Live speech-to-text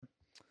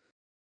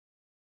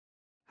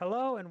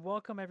Hello and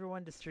welcome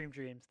everyone to Stream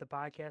Dreams, the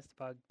podcast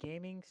about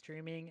gaming,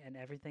 streaming, and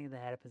everything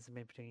that happens in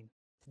between.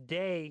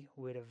 Today,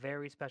 we had a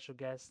very special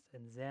guest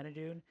in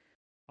Xanadood,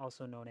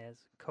 also known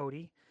as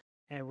Cody,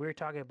 and we're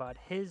talking about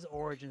his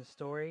origin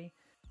story,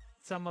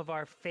 some of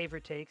our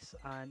favorite takes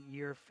on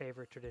your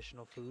favorite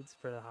traditional foods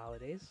for the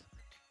holidays,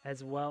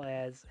 as well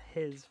as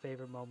his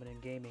favorite moment in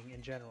gaming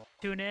in general.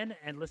 Tune in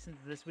and listen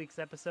to this week's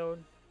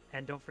episode,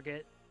 and don't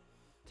forget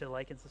to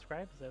like and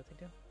subscribe. Is that what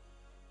they do?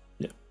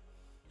 Yeah.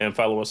 And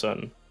follow us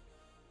on.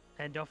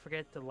 And don't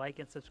forget to like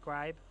and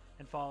subscribe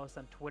and follow us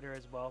on Twitter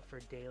as well for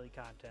daily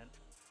content.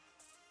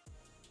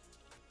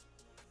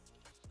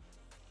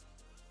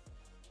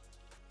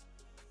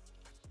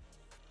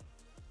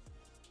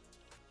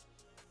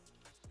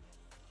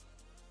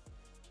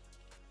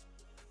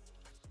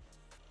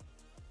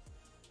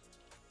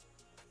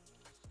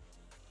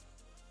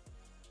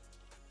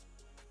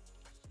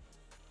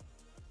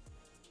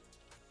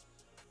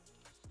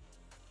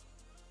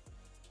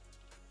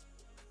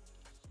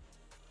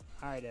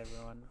 All right,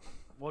 everyone.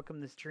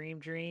 Welcome to Stream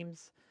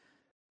Dreams,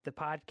 the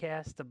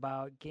podcast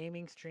about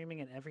gaming,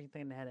 streaming, and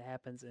everything that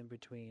happens in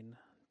between.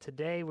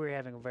 Today, we're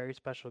having a very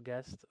special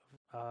guest,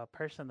 a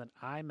person that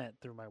I met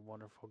through my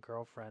wonderful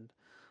girlfriend.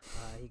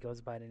 He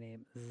goes by the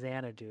name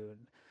Zanadood.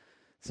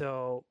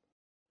 So,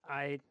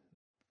 can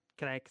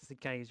I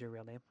use your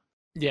real name?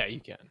 Yeah, you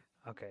can.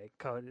 Okay,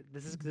 Cody.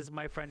 This is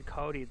my friend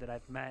Cody that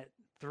I've met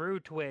through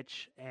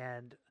Twitch,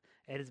 and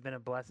it has been a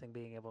blessing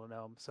being able to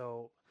know him.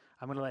 So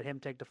I'm gonna let him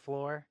take the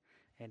floor,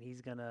 and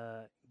he's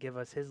gonna give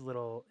us his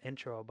little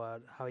intro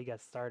about how he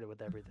got started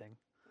with everything.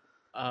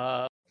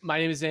 My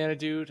name is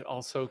Zanadood,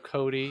 also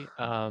Cody.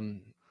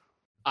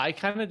 I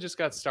kind of just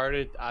got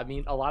started. I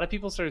mean, a lot of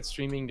people started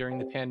streaming during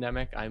the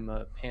pandemic. I'm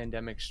a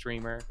pandemic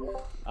streamer.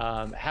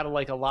 Had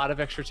a lot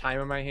of extra time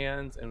on my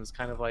hands and was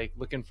kind of like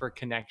looking for a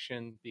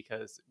connection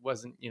because it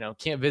wasn't,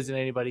 can't visit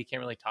anybody,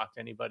 can't really talk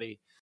to anybody.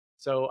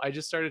 So I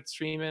just started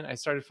streaming. I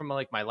started from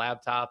like my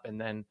laptop,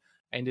 and then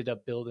I ended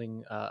up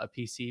building a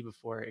PC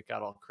before it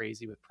got all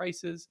crazy with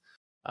prices.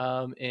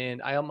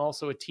 And I am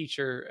also a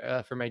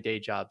teacher for my day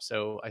job.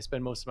 So I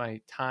spend most of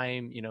my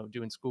time,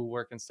 doing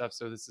schoolwork and stuff.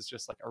 So this is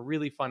just like a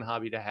really fun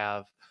hobby to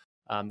have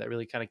that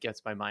really kind of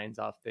gets my minds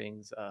off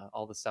things,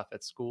 all the stuff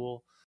at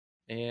school.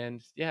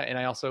 And yeah, and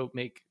I also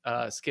make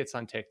skits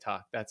on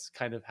TikTok. That's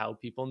kind of how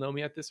people know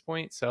me at this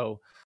point. So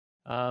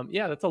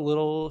yeah, that's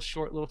a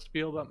short little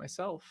spiel about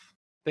myself.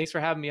 Thanks for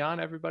having me on,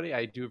 everybody.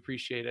 I do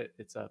appreciate it.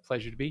 It's a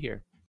pleasure to be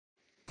here.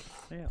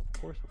 Yeah,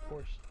 of course.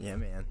 Yeah,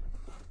 man.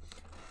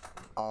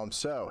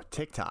 So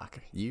TikTok,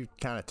 you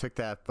kind of took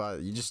that,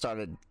 but you just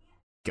started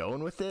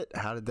going with it.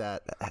 How did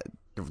that?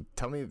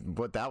 Tell me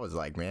what that was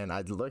like, man.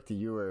 I looked at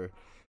you were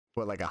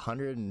like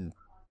 100 and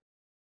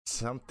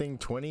something,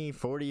 20,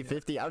 40,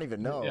 50. I don't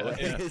even know. Yeah,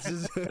 like, yeah. It's,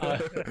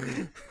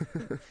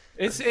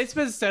 just... it's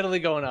been steadily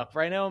going up.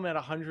 Right now I'm at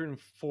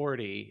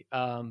 140.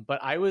 But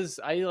I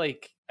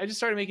just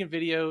started making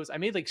videos. I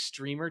made like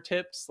streamer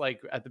tips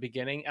like at the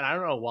beginning, and I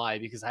don't know why,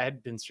 because I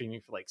had been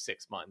streaming for like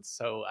 6 months.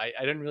 So I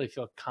didn't really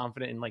feel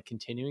confident in like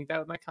continuing that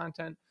with my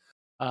content.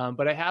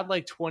 But I had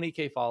like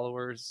 20K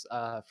followers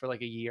for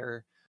like a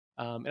year.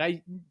 And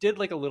I did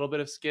like a little bit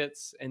of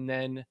skits, and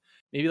then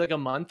maybe like a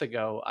month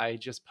ago, I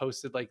just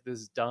posted like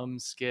this dumb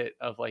skit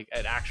of like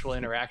an actual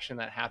interaction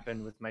that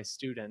happened with my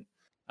student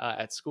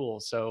at school.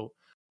 So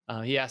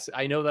he asked,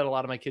 I know that a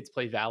lot of my kids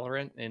play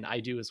Valorant, and I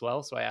do as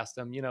well. So I asked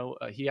him,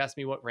 he asked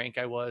me what rank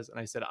I was, and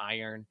I said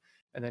Iron.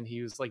 And then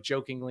he was like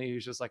jokingly, he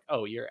was just like,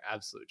 "Oh, you're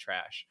absolute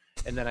trash."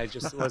 And then I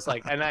just was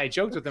like, and I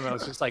joked with him. I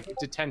was just like,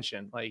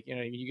 detention, like,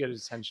 you get a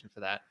detention for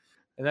that.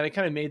 And then I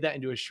kind of made that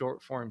into a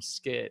short form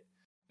skit.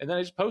 And then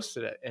I just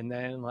posted it. And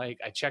then like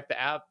I checked the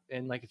app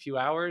in like a few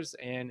hours,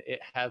 and it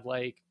had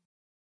like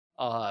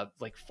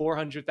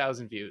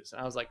 400,000 views.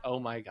 And I was like, oh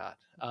my God.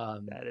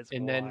 That is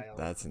and wild. then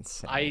That's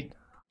insane. I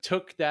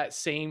took that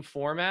same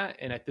format,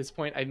 and at this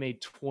point I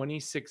made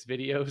 26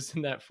 videos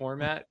in that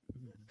format,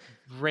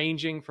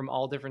 ranging from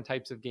all different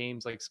types of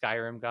games like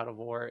Skyrim, God of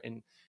War.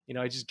 And,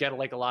 I just get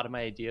like a lot of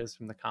my ideas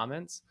from the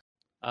comments.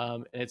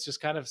 And it's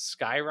just kind of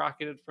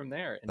skyrocketed from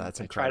there. And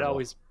That's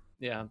incredible.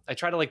 I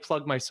try to like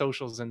plug my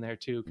socials in there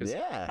too, because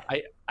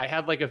I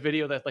had like a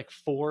video that like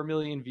 4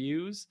 million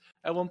views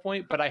at one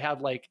point, but I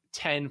had like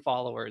 10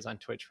 followers on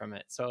Twitch from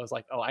it. So I was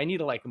like, oh, I need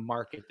to like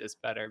market this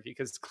better,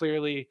 because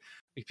clearly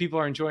like, people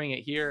are enjoying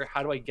it here.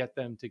 How do I get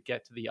them to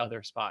get to the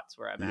other spots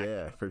where I'm at?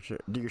 Yeah, for sure.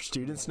 Do your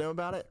students know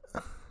about it?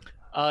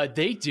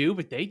 They do,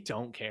 but they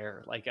don't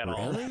care like at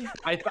all.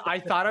 I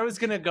thought I was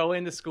gonna go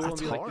into school and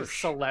be like this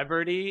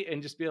celebrity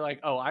and just be like,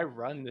 oh, I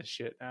run this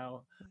shit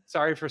now.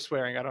 Sorry for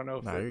swearing. I don't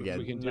know if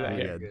we can do that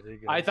here.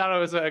 I thought I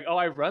was like, oh,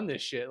 I run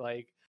this shit.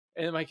 Like,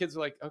 and my kids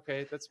were like,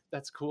 okay,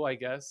 that's cool, I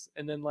guess.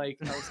 And then like,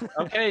 I was like,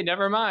 okay,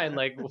 never mind.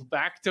 Like, well,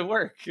 back to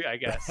work, I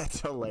guess.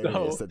 That's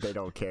hilarious that they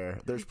don't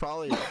care. There's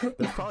probably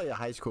a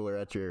high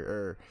schooler at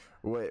or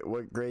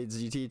what grades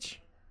do you teach?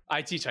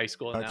 I teach high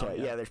school now.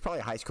 Okay, yeah, there's probably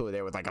a high schooler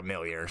there with like 1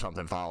 million or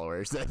something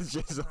followers. That's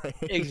just like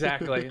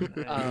exactly.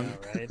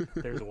 Right?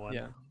 There's one.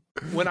 Yeah.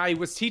 When I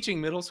was teaching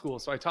middle school,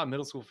 so I taught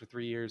middle school for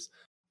 3 years.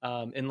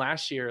 And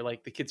last year,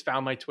 like the kids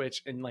found my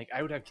Twitch, and like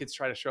I would have kids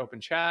try to show up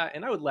and chat,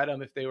 and I would let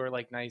them if they were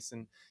like nice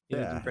and Yeah.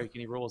 didn't break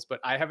any rules. But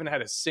I haven't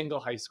had a single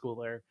high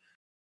schooler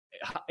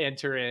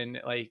enter in.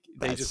 Like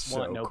they That's just so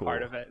want no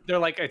part cool. of it. They're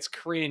like, it's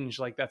cringe.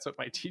 Like that's what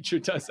my teacher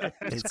does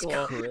after It's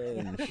school.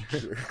 cringe.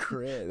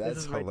 Cringe. That's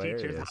this is my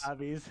teacher's hilarious.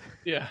 hobbies.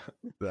 Yeah.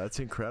 That's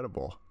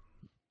incredible.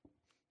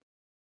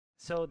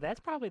 So that's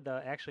probably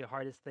the actually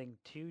hardest thing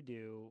to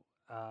do.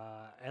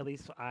 At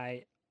least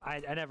I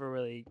never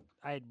really,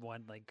 I had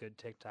one like good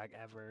TikTok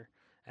ever,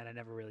 and I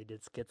never really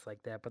did skits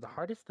like that. But the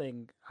hardest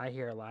thing I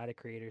hear a lot of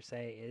creators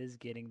say is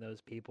getting those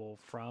people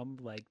from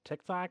like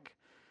TikTok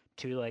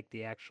to like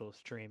the actual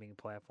streaming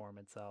platform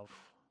itself.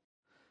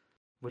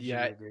 Would you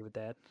Yeah. agree with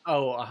that?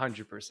 Oh,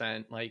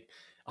 100%. Like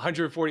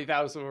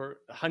 140,000 or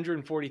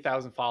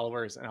 140,000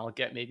 followers, and I'll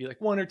get maybe like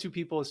one or two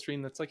people a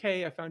stream that's like,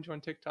 "Hey, I found you on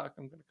TikTok.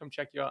 I'm gonna come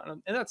check you out,"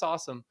 and that's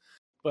awesome.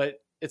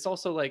 But it's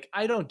also like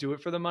I don't do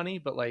it for the money,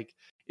 but like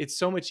it's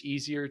so much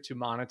easier to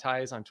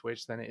monetize on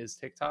Twitch than it is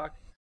TikTok.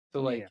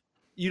 So like Yeah.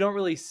 you don't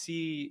really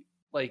see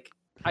like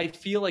I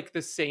feel like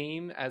the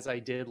same as I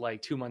did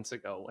like 2 months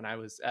ago when I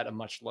was at a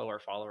much lower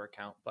follower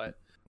count, but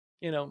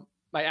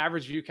my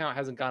average view count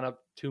hasn't gone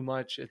up too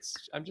much.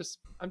 I'm just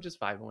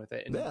vibing with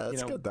it, and Yeah,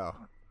 that's good though.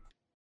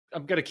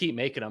 I'm gonna keep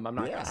making them. I'm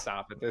not Yeah. gonna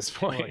stop at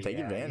this Well, point. Take yeah,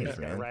 you advantage, just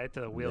gotta man. ride it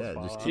to the wheels Yeah,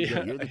 fall just off. keep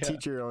Yeah, you're the yeah.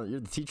 teacher. You're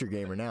the teacher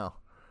gamer now.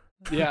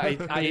 Yeah,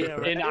 Yeah,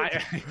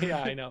 right?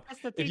 yeah, I know.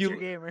 That's the If teacher you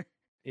gamer.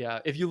 yeah,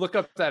 if you look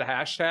up that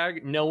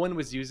hashtag, no one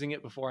was using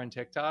it before on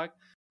TikTok,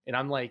 and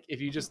I'm like, if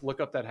you just look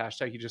up that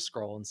hashtag, you just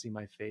scroll and see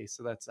my face.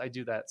 So I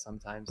do that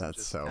sometimes. That's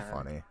just so kinda,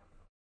 funny.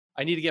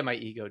 I need to get my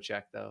ego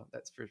checked though.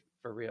 That's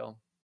for real.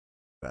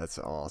 That's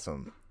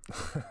awesome.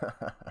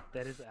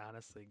 That is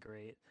honestly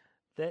great.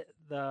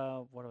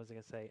 The what was I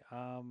gonna say?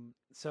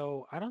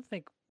 So I don't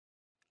think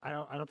I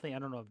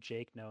don't know if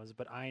Jake knows,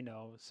 but I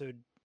know. So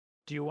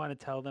do you want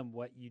to tell them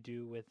what you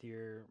do with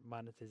your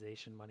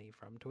monetization money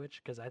from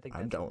Twitch? Because I think I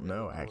that's don't a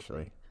know really cool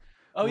actually. thing.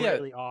 Oh yeah.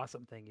 Really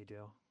awesome thing you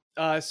do.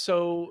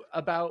 So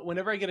about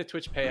whenever I get a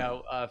Twitch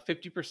payout,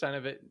 50%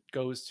 of it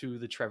goes to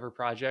the Trevor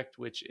Project,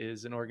 which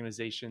is an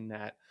organization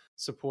that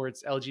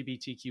supports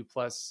LGBTQ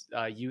plus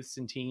youths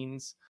and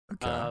teens.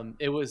 Okay.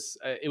 It was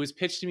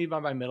pitched to me by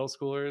my middle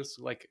schoolers.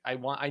 Like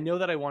I know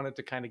that I wanted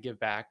to kind of give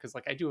back because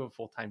like I do have a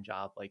full time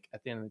job. Like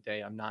at the end of the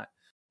day, I'm not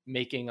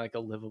making like a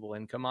livable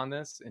income on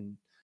this, and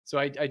so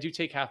I do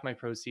take half my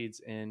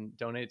proceeds and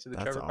donate it to the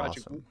That's Trevor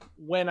Project awesome.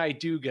 when I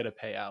do get a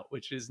payout,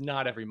 which is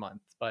not every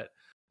month, but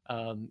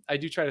I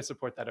do try to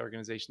support that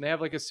organization. They have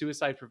like a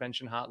suicide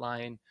prevention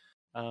hotline.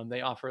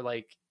 They offer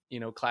like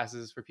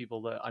classes for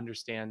people to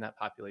understand that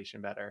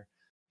population better,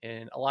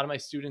 and a lot of my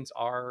students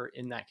are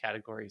in that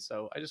category.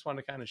 So I just want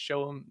to kind of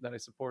show them that I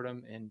support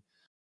them and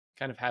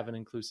kind of have an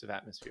inclusive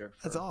atmosphere.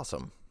 That's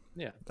awesome.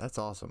 Yeah, That's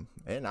awesome.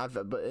 And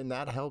and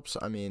that helps.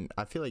 I mean,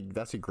 I feel like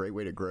that's a great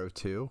way to grow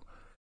too.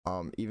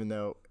 Even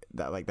though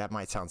that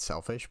might sound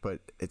selfish, but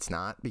it's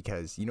not,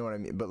 because you know what I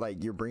mean. But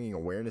like you're bringing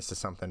awareness to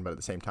something, but at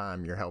the same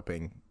time you're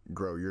helping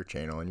grow your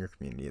channel and your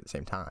community at the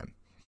same time.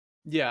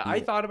 yeah. I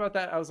thought about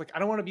that. I was like, I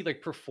don't want to be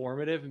like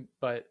performative,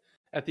 but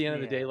at the end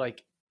of the day, Yeah.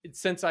 like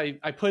since I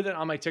put it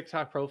on my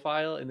TikTok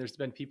profile, and there's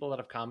been people that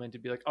have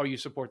commented, be like, "Oh, you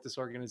support this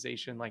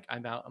organization?" Like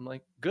I'm out. I'm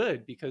like,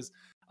 good, because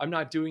I'm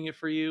not doing it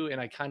for you, and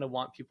I kind of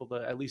want people to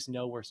at least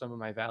know where some of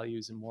my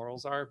values and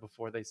morals are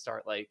before they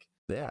start like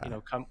Yeah.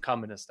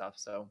 coming to stuff.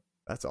 So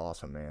That's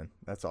awesome, man.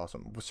 That's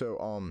awesome.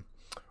 So,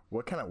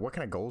 what kind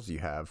of goals do you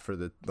have for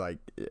the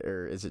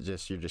or is it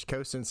just you're just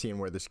coasting, seeing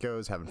where this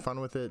goes, having fun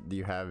with it? Do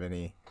you have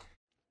any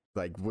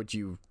would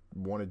you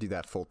want to do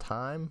that full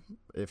time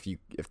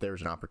if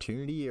there's an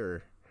opportunity,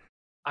 or?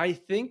 I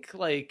think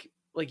like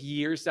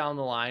years down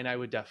the line, I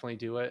would definitely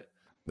do it.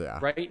 Yeah.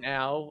 Right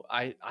now,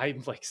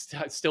 I'm like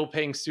still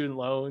paying student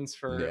loans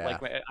for Yeah.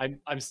 like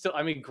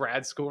I'm in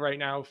grad school right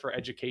now for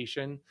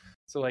education.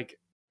 So like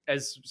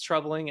as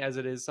troubling as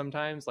it is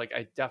sometimes, like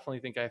I definitely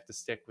think I have to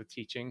stick with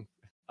teaching,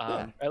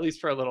 at least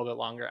for a little bit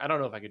longer. I don't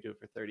know if I could do it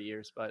for 30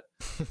 years, but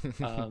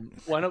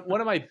one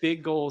of my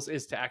big goals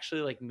is to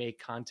actually like make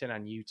content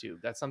on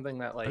YouTube. That's something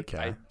that like Okay.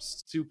 I'm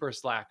super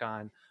slack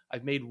on.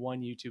 I've made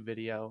one YouTube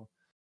video,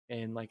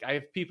 and like I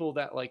have people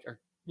that like are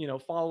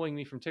following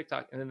me from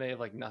TikTok, and then they have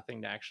like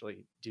nothing to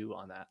actually do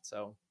on that.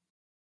 So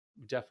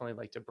definitely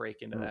like to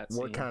break into that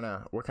What scene. kind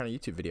of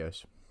YouTube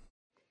videos?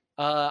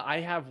 I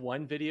have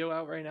one video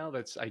out right now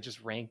I just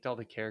ranked all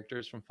the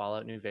characters from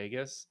Fallout New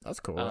Vegas. That's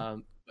cool.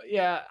 But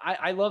yeah,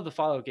 I love the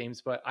Fallout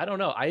games, but I don't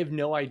know. I have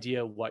no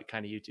idea what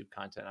kind of YouTube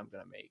content I'm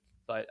gonna make.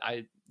 But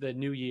the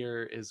new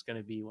year is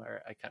gonna be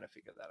where I kind of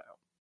figure that out.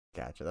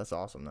 Gotcha. That's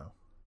awesome though.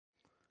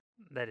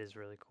 That is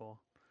really cool.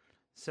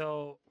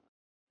 So,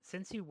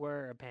 since you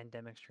were a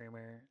pandemic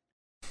streamer,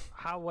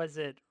 how was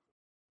it?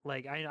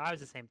 Like, I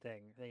was the same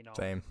thing.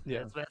 Same.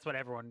 Yeah. That's what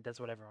everyone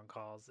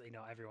calls.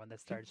 Everyone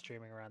that started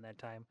streaming around that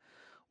time.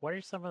 What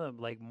are some of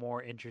the like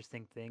more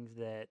interesting things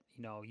that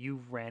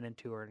you've ran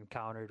into or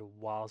encountered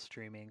while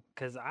streaming?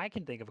 Because I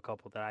can think of a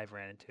couple that I've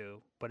ran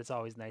into, but it's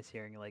always nice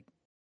hearing like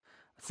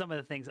some of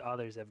the things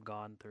others have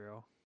gone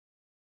through.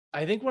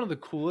 I think one of the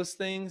coolest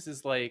things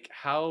is like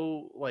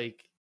how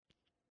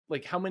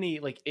how many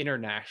like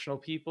international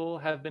people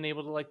have been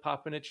able to like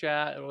pop in a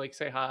chat or like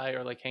say hi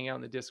or like hang out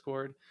in the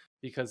Discord,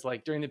 because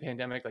like during the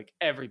pandemic, like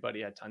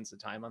everybody had tons of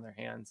time on their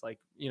hands, like,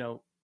 you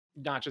know,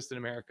 not just in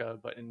America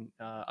but in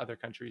other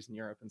countries in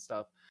Europe and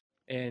stuff.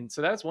 And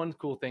so that's one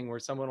cool thing where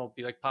someone will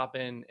be like pop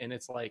in and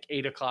it's like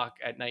 8 o'clock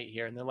at night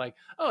here and they're like,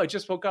 oh, I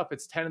just woke up,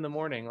 it's 10 in the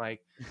morning,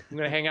 like I'm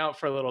gonna hang out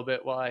for a little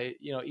bit while I,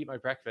 you know, eat my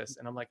breakfast.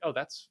 And I'm like, oh,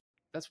 that's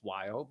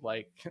wild,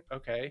 like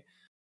okay.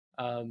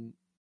 um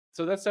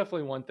so that's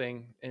definitely one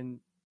thing. And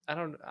I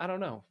don't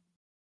know,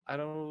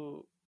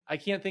 I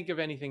can't think of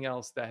anything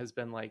else that has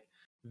been like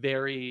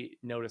very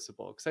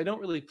noticeable because I don't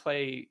really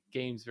play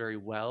games very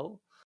well.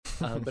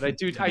 But I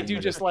do Neither.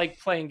 just like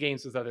playing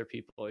games with other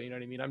people, you know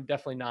what I mean? I'm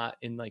definitely not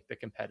in like the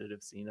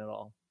competitive scene at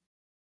all.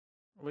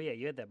 Well, yeah,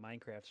 you had that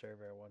Minecraft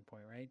server at one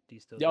point, right? Do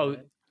you still do Oh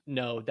that?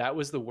 no, that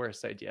was the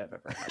worst idea I've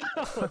ever had.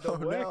 Oh, the Oh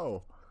worst.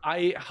 no.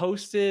 I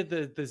hosted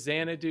the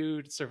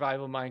Xanadood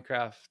survival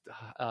Minecraft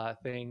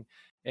thing,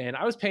 and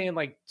I was paying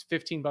like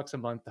 $15 a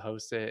month to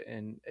host it,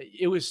 and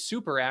it was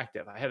super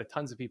active. I had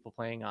tons of people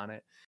playing on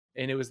it,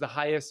 and it was the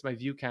highest my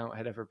view count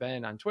had ever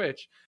been on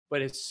Twitch.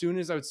 But as soon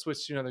as I would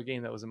switch to another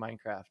game that was a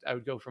Minecraft, I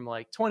would go from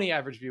like 20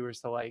 average viewers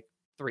to like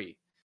 3,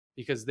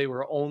 because they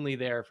were only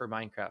there for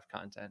Minecraft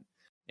content.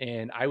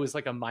 And I was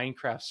like a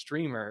Minecraft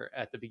streamer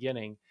at the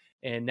beginning,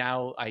 and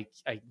now I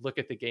look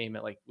at the game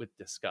at like with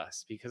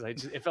disgust because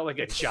it felt like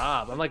a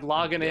job. I'm like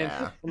logging in,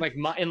 Yeah. I'm like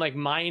like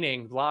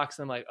mining blocks.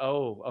 I'm like,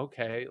 oh,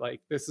 okay,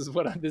 like this is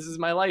this is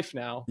my life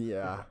now.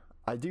 Yeah.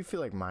 I do feel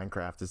like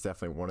Minecraft is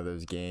definitely one of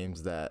those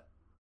games that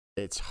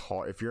it's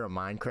hard. If you're a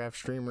Minecraft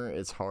streamer,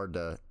 it's hard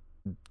to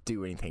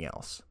do anything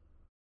else.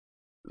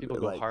 People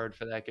go Like, hard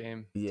for that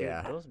game.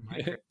 yeah. Dude, those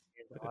Minecraft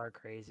games are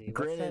crazy. What's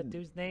Granted, that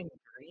dude's name?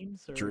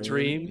 Dreams or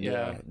Dream,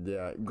 yeah.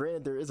 Yeah.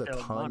 Granted, there is a Still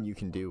ton one you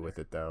can do there. with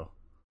it, though.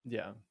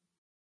 Yeah.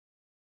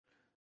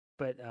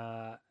 But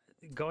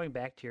going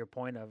back to your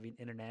point of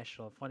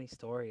international, funny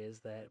story is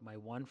that my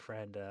one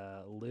friend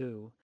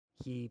Lou,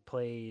 he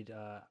played.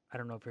 I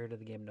don't know if you heard of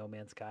the game No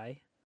Man's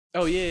Sky.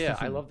 Oh yeah,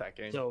 I love that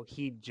game. So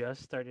he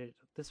just started.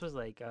 This was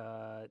like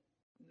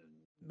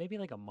maybe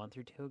like a month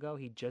or two ago.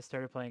 He just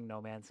started playing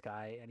No Man's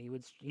Sky, and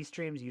he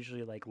streams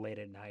usually like late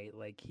at night.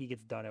 Like he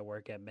gets done at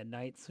work at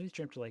midnight, so he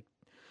streams to like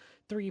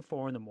 3,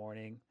 4 in the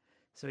morning.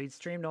 So he'd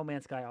stream No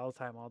Man's Sky all the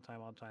time, all the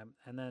time, all the time.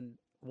 And then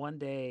one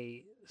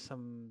day,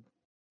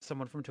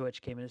 someone from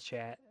Twitch came in his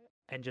chat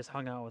and just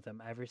hung out with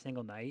him every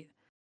single night.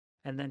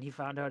 And then he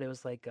found out it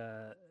was like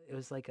a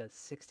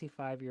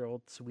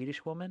 65-year-old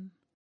Swedish woman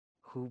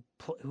who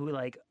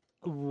like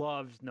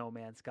loves No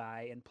Man's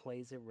Sky and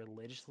plays it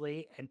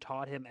religiously and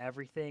taught him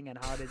everything and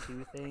how to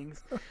do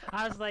things.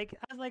 I was like,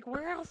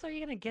 where else are you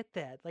gonna get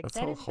that? Like That's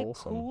that so is the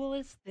wholesome.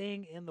 coolest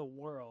thing in the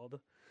world.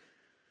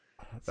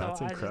 That's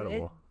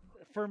incredible.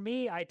 For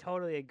me, I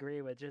totally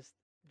agree with just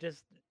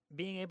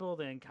being able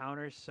to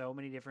encounter so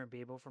many different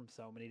people from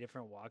so many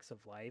different walks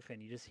of life,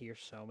 and you just hear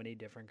so many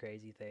different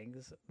crazy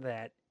things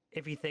that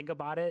if you think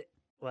about it,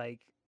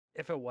 like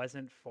if it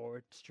wasn't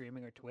for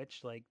streaming or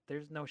Twitch, like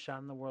there's no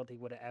shot in the world he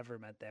would have ever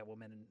met that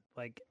woman,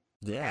 like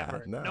Yeah.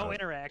 ever. No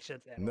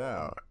interactions at all.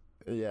 No.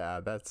 Yeah,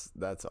 that's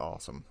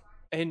awesome.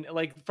 And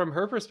like from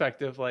her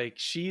perspective, like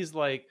she's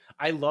like,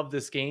 I love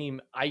this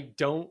game.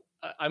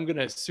 I'm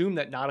gonna assume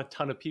that not a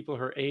ton of people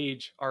her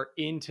age are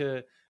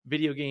into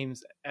video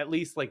games, at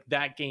least like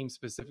that game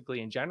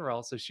specifically in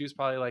general. So she was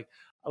probably like,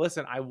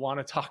 listen, I want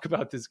to talk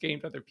about this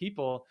game to other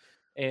people,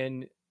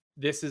 and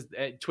this is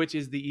Twitch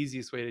is the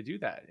easiest way to do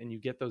that, and you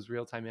get those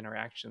real-time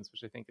interactions,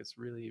 which I think is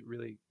really,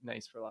 really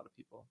nice for a lot of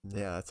people.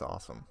 Yeah, that's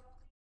awesome.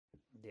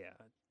 Yeah,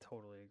 I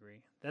totally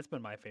agree. That's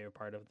been my favorite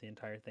part of the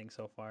entire thing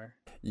so far.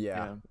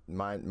 Yeah,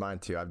 mine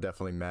too. I've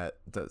definitely met.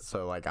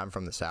 So like, I'm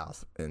from the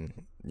South in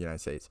the United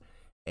States,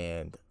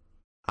 and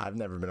I've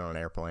never been on an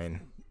airplane,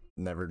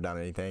 never done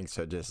anything.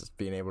 So just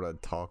being able to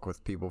talk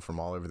with people from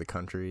all over the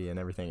country and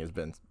everything has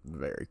been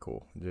very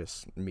cool.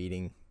 Just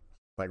meeting,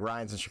 like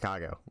Ryan's in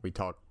Chicago. We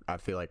talk. I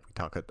feel like we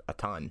talk a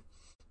ton,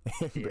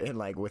 and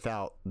like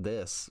without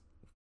this,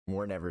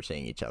 we're never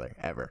seeing each other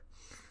ever.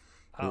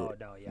 Oh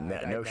no, yeah, No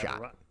I've never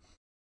shot.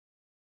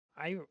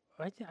 I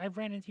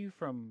ran into you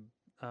from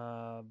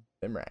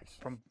MRAGs.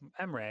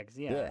 MRAGs,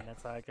 yeah. Yeah. And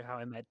that's like how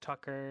I met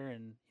Tucker,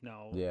 and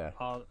Yeah.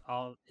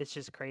 all. It's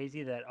just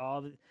crazy that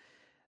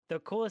the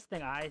coolest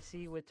thing I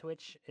see with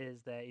Twitch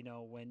is that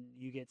when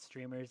you get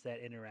streamers that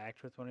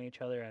interact with one of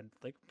each other on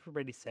like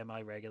pretty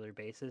semi-regular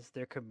basis,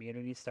 their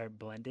communities start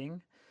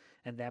blending,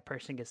 and that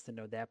person gets to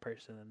know that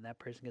person, and that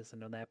person gets to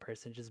know that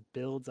person. Just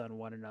builds on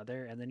one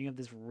another, and then you have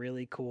this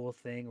really cool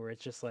thing where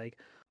it's just like,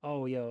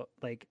 oh,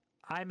 like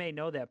I may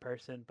know that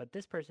person, but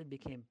this person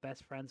became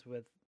best friends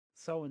with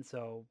so and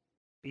so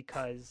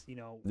because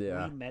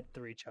Yeah. we met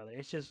through each other.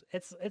 It's just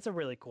it's a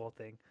really cool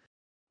thing,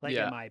 like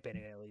Yeah. in my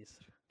opinion at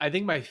least. I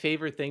think my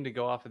favorite thing to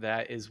go off of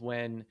that is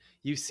when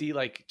you see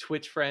like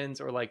Twitch friends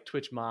or like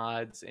Twitch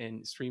mods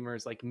and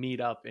streamers like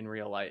meet up in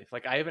real life.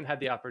 Like I haven't had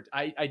the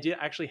opportunity. I did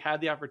actually had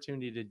the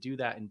opportunity to do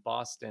that in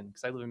Boston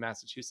because I live in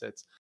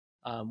Massachusetts.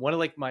 One of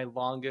like my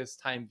longest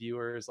time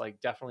viewers, like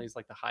definitely is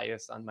like the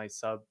highest on my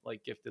sub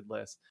like gifted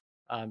list.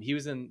 He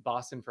was in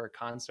Boston for a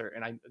concert,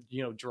 and I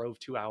drove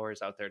 2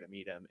 hours out there to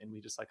meet him, and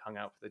we just like hung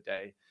out for the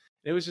day.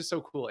 It was just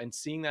so cool, and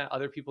seeing that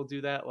other people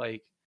do that,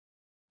 like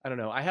I don't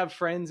know. I have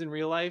friends in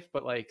real life,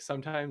 but like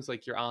sometimes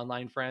like your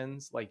online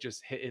friends like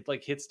just it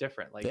like hits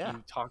different. Like Yeah.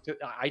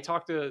 I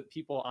talk to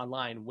people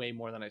online way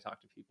more than I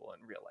talk to people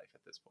in real life at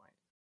this point.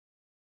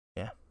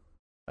 Yeah,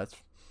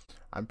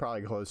 I'm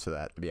probably close to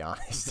that, to be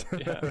honest.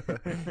 Yeah.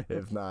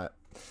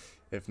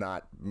 if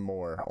not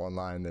more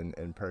online than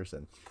in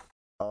person.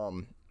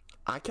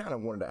 I kind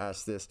of wanted to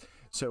ask this.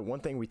 So one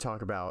thing we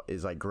talk about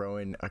is like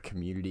growing a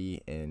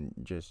community and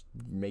just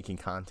making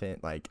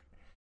content like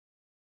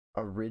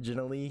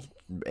originally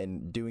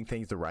and doing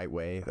things the right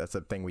way. That's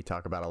a thing we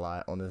talk about a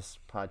lot on this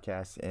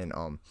podcast. And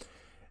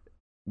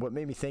what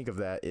made me think of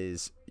that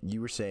is you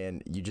were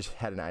saying you just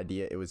had an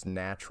idea. It was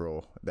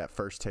natural, that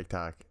first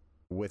TikTok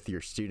with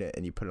your student,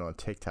 and you put it on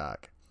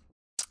TikTok.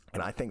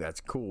 And I think that's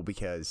cool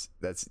because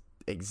that's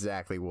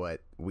exactly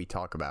what we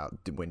talk about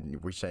when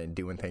we're saying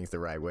doing things the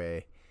right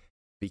way,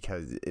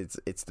 because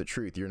it's the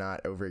truth. You're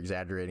not over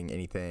exaggerating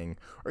anything,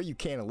 or you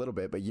can a little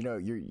bit, but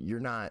you're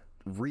not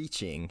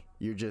reaching.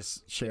 You're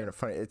just sharing a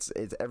fun. It's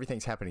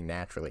everything's happening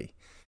naturally,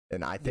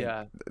 and I think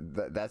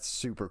that's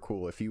super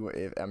cool. If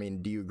I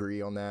mean, do you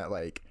agree on that?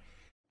 Like,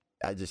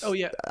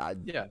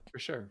 yeah, for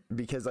sure.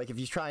 Because like if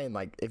you try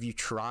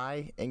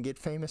and get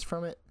famous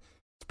from it,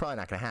 it's probably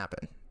not gonna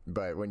happen.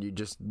 But when you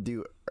just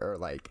do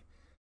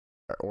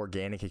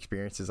organic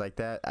experiences like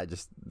that,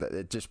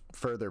 it just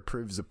further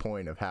proves the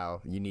point of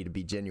how you need to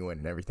be genuine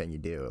in everything you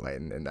do. Like,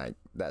 and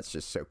that's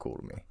just so cool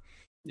to me.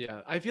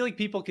 Yeah, I feel like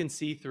people can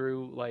see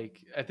through,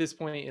 like at this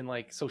point in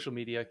like social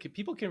media,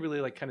 people can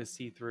really like kind of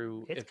see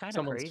through. It's if kind of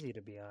someone's crazy,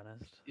 to be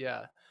honest.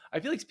 Yeah, I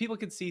feel like people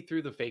can see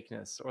through the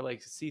fakeness, or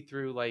like see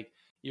through like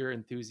your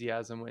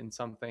enthusiasm in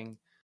something.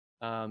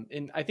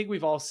 And I think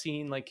we've all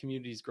seen like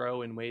communities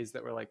grow in ways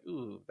that were like,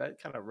 ooh,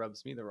 that kind of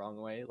rubs me the wrong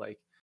way, like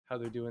how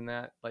they're doing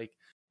that. Like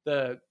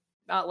the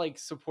not like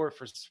support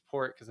for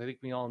support, because I think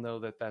we all know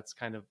that that's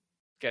kind of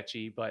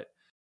sketchy, but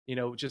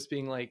just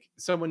being like,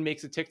 someone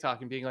makes a TikTok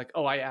and being like,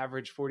 oh, I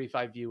average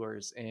 45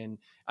 viewers and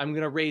I'm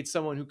going to raid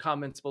someone who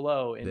comments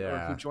below or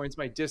who joins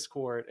my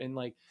Discord, and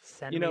like,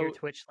 send me your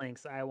Twitch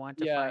links. I want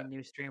to find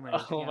new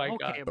streamers. Oh my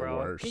God. Okay,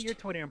 bro. Get your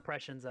Twitter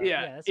impressions up.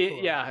 Yeah. That's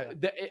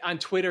cool. On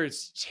Twitter,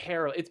 it's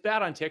terrible. It's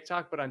bad on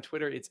TikTok, but on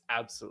Twitter, it's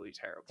absolutely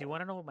terrible. Do you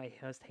want to know what my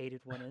most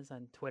hated one is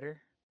on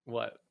Twitter?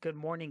 What? Good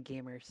morning,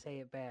 gamers. Say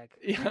it back.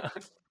 Yeah.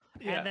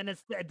 And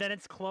then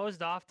it's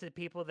closed off to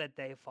people that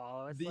they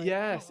follow. It's like,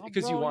 yes,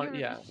 because you want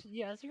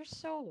yes, you're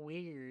so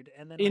weird.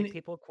 And then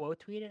people quote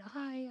tweet it.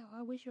 Hi,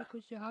 I wish I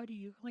could say hi to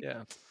you. Like,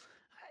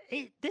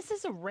 this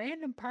is a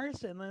random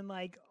person in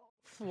like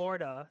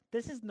Florida.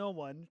 This is no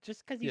one.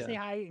 Just because you say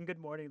hi and good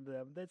morning to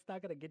them, that's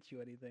not gonna get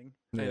you anything.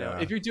 I know.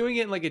 If you're doing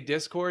it in like a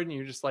Discord and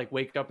you just like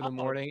wake up in the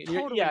morning,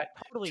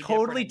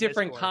 totally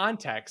different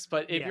context.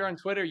 But if you're on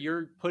Twitter,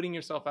 you're putting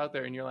yourself out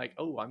there and you're like,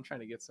 oh, I'm trying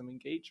to get some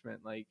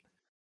engagement, like.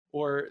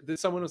 Or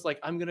someone was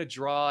like, I'm going to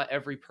draw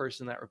every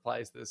person that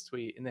replies to this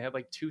tweet. And they had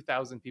like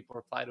 2,000 people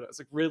reply to it. It's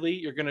like, really?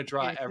 You're going to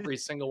draw every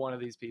single one of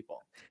these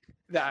people?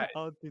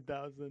 All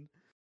 2,000.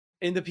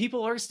 And the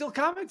people are still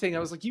commenting. I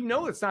was like,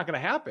 it's not going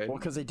to happen. Well,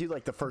 because they do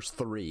like the first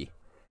 3.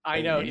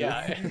 I know,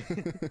 yeah.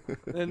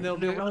 And they'll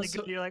be really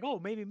good. You're like, oh,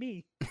 maybe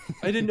me.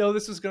 I didn't know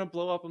this was going to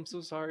blow up. I'm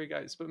so sorry,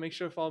 guys. But make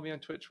sure to follow me on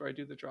Twitch where I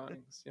do the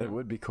drawings. It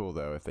would be cool,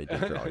 though, if they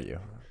did draw you.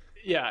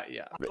 Yeah.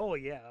 Oh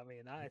yeah, I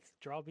mean,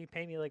 draw me,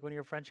 paint me like one of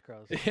your French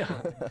girls.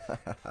 Yeah.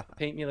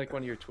 Paint me like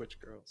one of your Twitch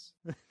girls.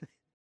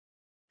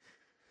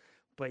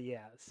 But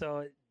yeah,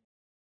 so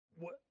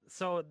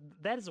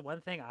that is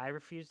one thing I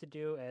refuse to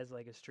do as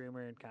like a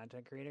streamer and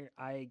content creator.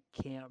 I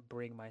can't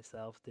bring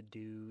myself to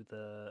do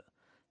the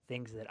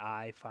things that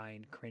I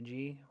find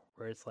cringy,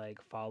 where it's like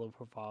follow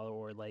for follow,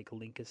 or like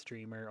link a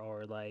streamer,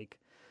 or like,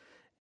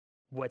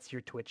 what's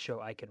your Twitch show?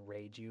 I can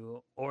raid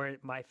you. Or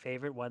my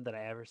favorite one that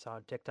I ever saw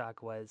on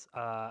TikTok was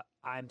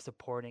I'm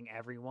supporting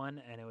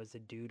everyone, and it was a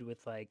dude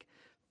with like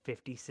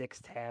 56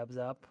 tabs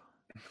up.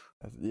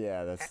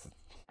 Yeah, that's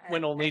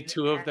when only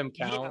 2 of them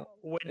count.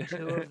 Yeah, when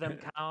 2 of them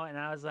count, and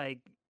I was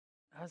like,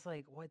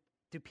 what?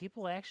 Do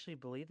people actually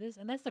believe this?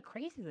 And that's the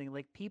crazy thing.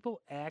 Like,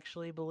 people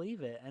actually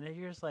believe it, and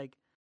you're just like,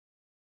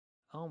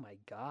 oh my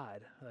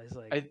God. I was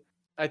like,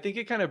 I think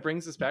it kind of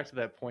brings us back to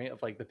that point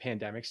of like the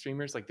pandemic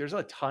streamers. Like there's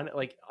a ton,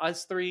 like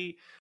us 3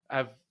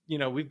 have,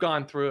 we've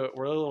gone through it.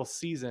 We're a little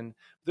seasoned.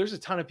 There's a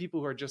ton of people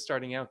who are just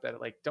starting out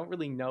that like don't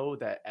really know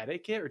that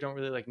etiquette, or don't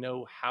really like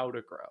know how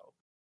to grow.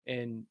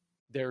 And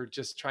they're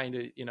just trying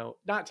to,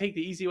 not take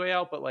the easy way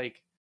out, but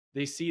like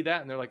they see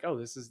that and they're like, oh,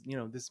 this is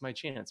my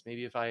chance.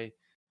 Maybe if I,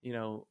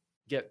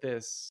 get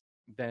this,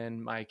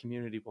 then my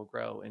community will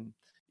grow. And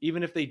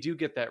even if they do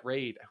get that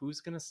raid, who's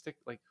going to stick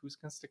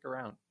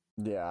around?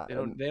 Yeah, they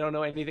don't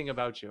know anything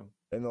about you.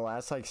 In the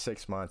last like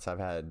 6 months, I've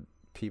had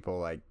people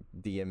like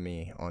DM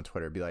me on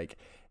Twitter, be like,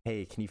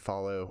 hey, can you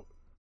follow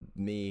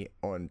me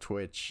on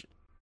Twitch?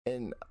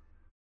 And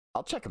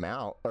I'll check them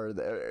out,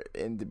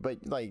 but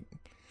like.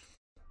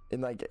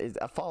 And like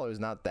a follow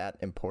is not that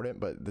important,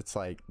 but it's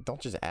like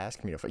don't just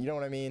ask me to. You know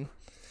what I mean?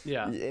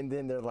 Yeah. And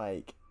then they're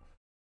like,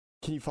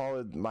 "Can you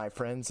follow my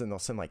friends?" And they'll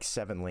send like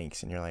 7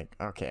 links, and you're like,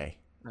 "Okay,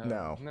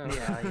 no."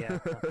 Yeah.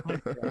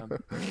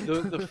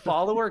 The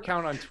follower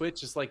count on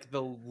Twitch is like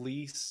the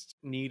least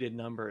needed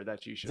number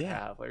that you should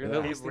have. Like the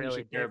It least thing you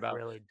should care about.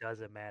 really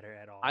doesn't matter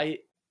at all. I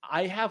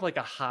have like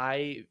a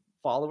high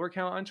follower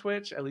count on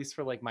Twitch, at least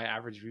for like my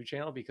average view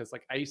channel, because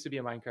like I used to be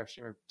a Minecraft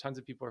streamer. Tons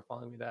of people are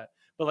following me that.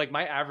 But like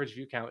my average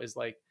view count is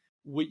like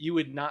what you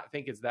would not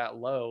think is that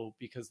low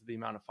because of the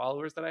amount of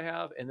followers that I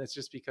have. And that's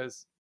just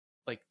because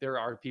like there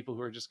are people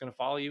who are just going to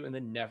follow you and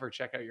then never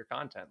check out your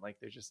content. Like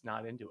they're just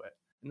not into it.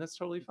 And that's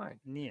totally fine.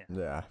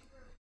 Yeah.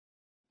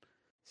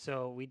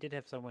 So we did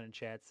have someone in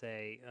chat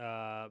say,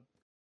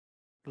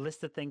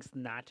 list of things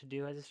not to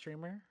do as a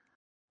streamer,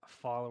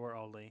 follower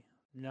only.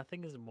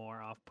 Nothing is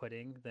more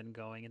off-putting than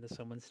going into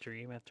someone's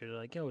stream after they're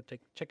like, yo,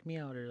 check me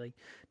out, or like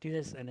do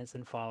this, and it's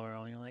in follower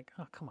only. You're like,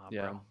 oh, come on,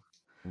 bro.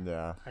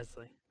 Yeah. That's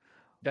like,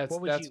 That's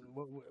what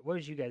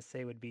would you guys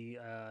say would be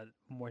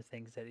more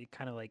things that you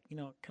kind of like,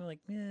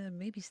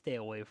 maybe stay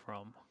away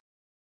from?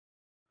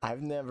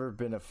 I've never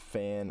been a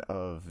fan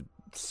of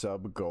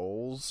sub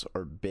goals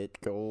or bit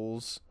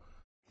goals.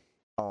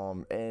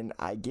 And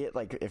I get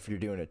like if you're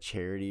doing a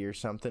charity or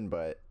something,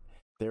 but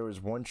there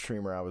was one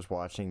streamer I was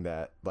watching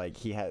that like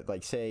he had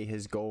like say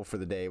his goal for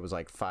the day was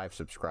like 5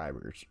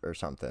 subscribers or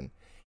something,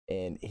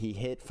 and he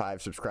hit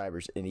 5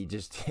 subscribers and he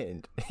just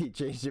didn't. He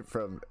changed it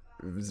from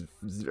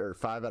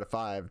 5 out of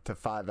 5 to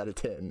 5 out of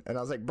 10, and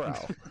I was like, bro,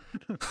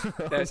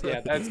 that's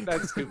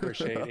super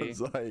shady. I was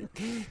like,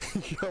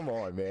 come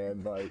on,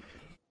 man. Like,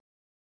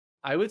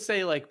 I would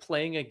say like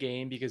playing a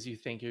game because you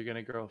think you're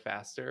gonna grow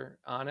faster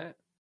on it.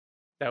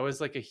 That was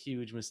like a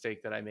huge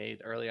mistake that I made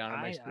early on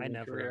in my I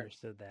never career.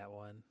 understood that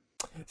one.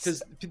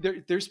 Because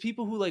there's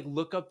people who like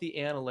look up the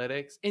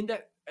analytics, and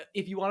that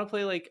if you want to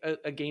play like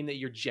a game that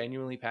you're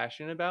genuinely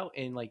passionate about,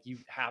 and like you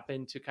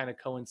happen to kind of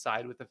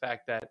coincide with the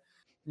fact that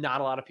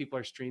not a lot of people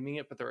are streaming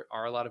it, but there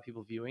are a lot of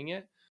people viewing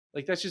it,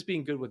 like that's just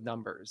being good with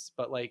numbers.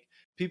 But like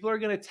people are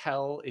gonna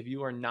tell if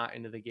you are not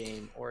into the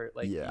game or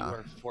like you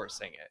are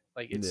forcing it.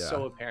 Like it's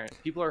so apparent.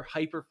 People are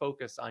hyper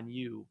focused on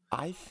you.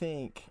 I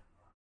think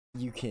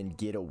you can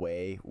get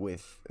away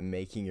with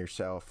making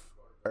yourself,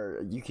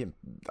 or you can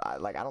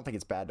like, I don't think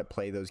it's bad to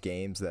play those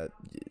games that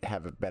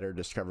have a better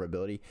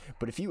discoverability,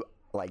 but if you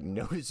like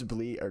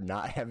noticeably are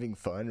not having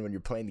fun when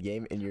you're playing the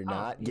game and you're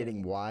not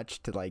getting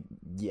watched to like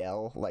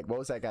yell, like what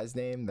was that guy's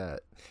name that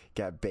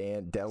got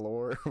banned,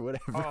 Delor or whatever?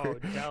 Oh,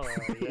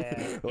 Delor,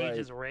 yeah. Like, he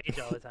just rage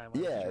all the time.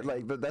 Yeah,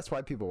 like, but that's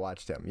why people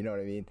watched him, you know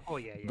what I mean? Oh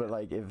yeah. But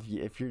like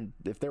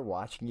if they're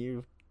watching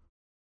you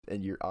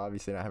and you're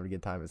obviously not having a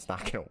good time, it's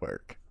not gonna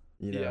work.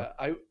 You know?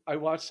 Yeah, I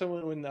watched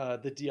someone when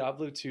the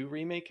Diablo 2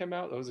 remake came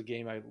out. That was a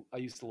game I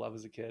used to love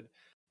as a kid.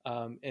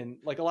 And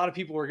like a lot of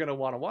people were going to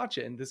want to watch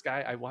it. And this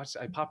guy, I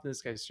popped in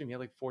this guy's stream. He had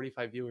like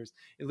 45 viewers.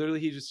 And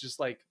literally he just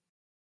like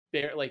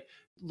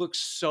looks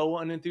so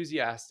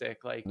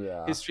unenthusiastic. Like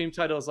his stream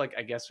title is like,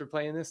 I guess we're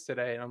playing this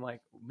today. And I'm like,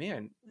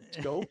 man,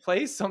 go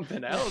play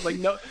something else. Like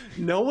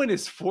no one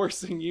is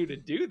forcing you to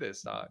do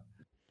this, dog.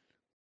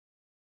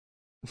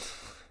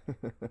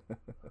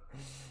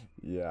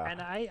 Yeah.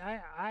 And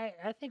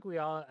I think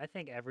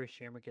every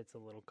streamer gets a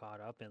little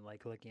caught up in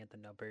like looking at the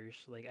numbers.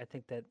 Like I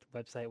think that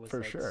website was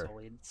For like sure.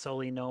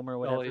 Solely Gnome or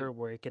whatever,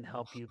 where it can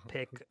help you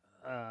pick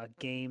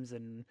games.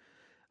 And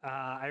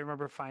I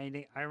remember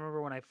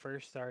when I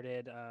first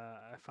started,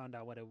 I found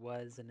out what it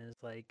was, and it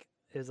was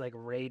like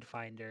Raid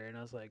Finder, and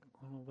I was like,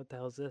 oh, what the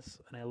hell is this?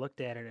 And I looked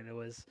at it, and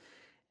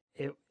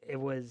it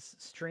was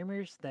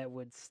streamers that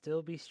would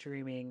still be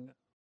streaming,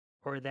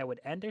 or that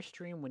would end their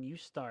stream when you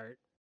start.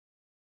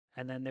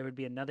 And then there would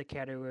be another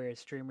category of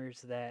streamers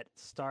that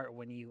start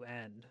when you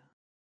end.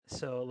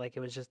 So like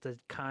it was just a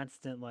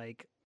constant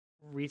like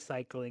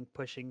recycling,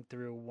 pushing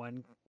through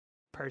one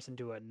person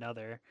to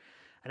another.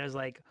 And I was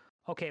like,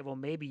 okay, well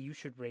maybe you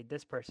should raid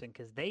this person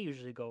because they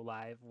usually go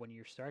live when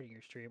you're starting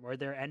your stream, or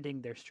they're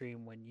ending their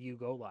stream when you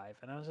go live.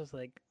 And I was just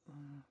like,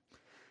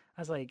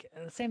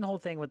 same the whole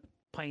thing with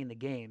playing the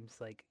games.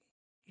 Like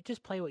you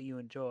just play what you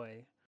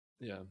enjoy.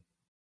 Yeah.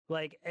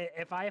 Like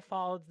if I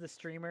followed the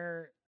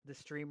streamer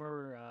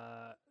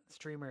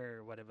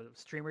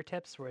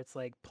tips where it's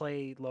like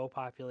play low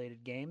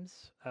populated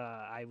games,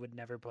 I would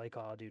never play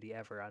Call of Duty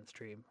ever on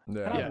stream.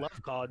 Yeah. And I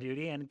love Call of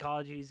Duty, and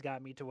Call of Duty's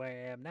got me to where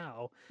I am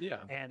now. Yeah.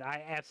 And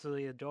I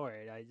absolutely adore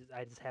it.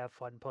 I just have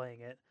fun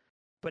playing it.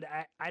 But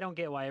I don't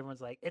get why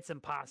everyone's like, it's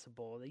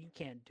impossible, that you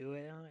can't do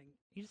it. I'm like,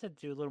 you just have to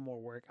do a little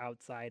more work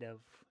outside of,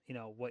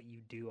 what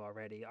you do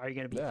already. Are you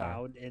going to be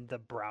found in the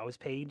browse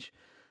page?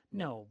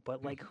 No,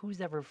 but like,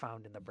 who's ever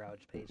found in the browse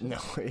page? No,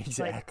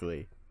 exactly.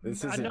 Like,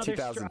 this isn't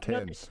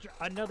 2010.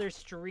 Another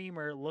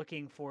streamer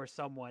looking for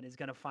someone is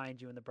going to find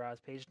you in the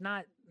browse page.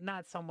 Not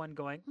someone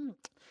going,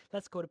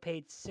 let's go to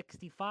page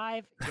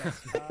 65.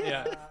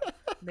 Yes.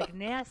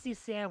 McNasty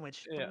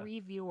sandwich, 3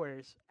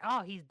 viewers.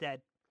 Oh, he's dead.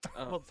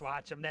 We'll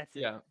watch him. That's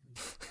it.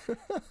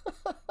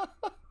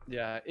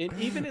 Yeah, and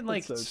even in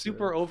like so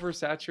super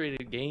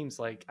oversaturated games,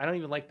 like I don't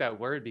even like that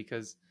word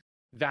because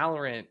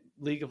Valorant,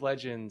 League of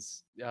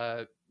Legends,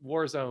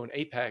 Warzone,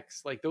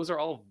 Apex, like those are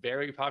all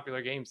very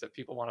popular games that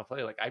people want to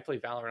play. Like I play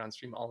Valorant on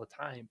stream all the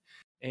time,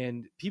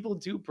 and people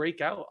do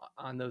break out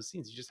on those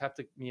scenes. You just have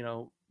to,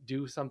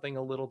 do something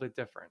a little bit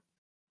different.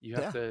 You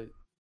have Yeah. to,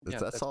 yeah,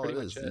 That's all pretty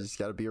it much is. You just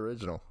got to be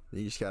original.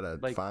 You just got to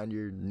Like, find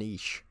your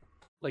niche.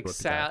 like What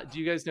the guy- Do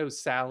you guys know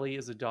Sally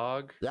is a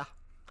dog? Yeah.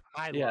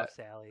 I Yeah. love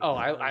Sally. Oh,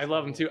 Sally's I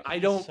love him so- too. I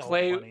he's don't so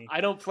play funny. I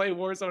don't play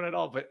Warzone at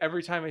all, but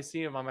every time I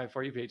see him on my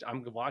For You page,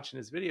 I'm watching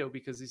his video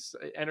because he's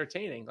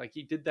entertaining. Like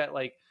he did that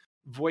like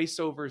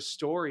voiceover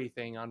story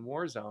thing on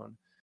Warzone,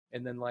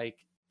 and then like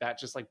that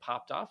just like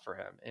popped off for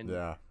him. And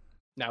Yeah.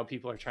 now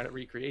people are trying to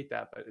recreate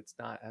that, but it's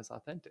not as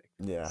authentic.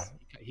 Yeah.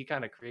 He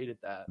kind of created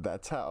that.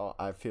 That's how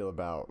I feel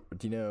about.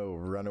 Do you know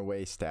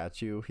Runaway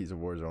Statue? He's a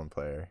Warzone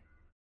player.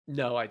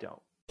 No, I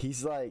don't.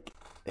 He's like,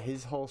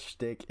 his whole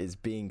shtick is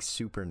being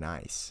super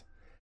nice.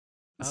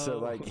 So Oh.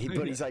 like,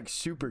 but he's like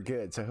super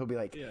good. So he'll be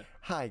like, Yeah.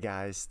 "Hi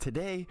guys,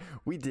 today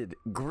we did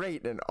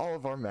great in all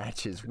of our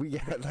matches. We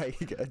got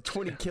like a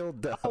 20 kill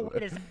dub." Oh,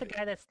 wait, is that the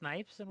guy that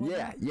snipes? And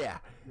Yeah, whatnot? yeah,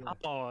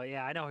 Oh,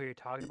 yeah, I know who you're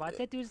talking about.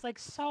 That dude's like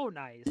so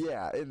nice.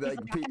 yeah. And He's like,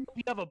 like, I hope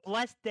you have a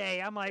blessed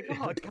day. I'm like,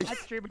 oh, God,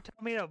 streamer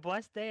told me to have a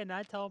blessed day and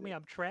not telling me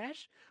I'm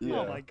trash.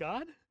 yeah. Oh my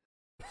God.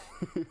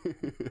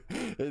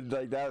 And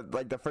like that,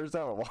 like the first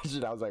time I watched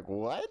it, I was like,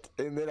 "What?"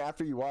 And then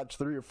after you watch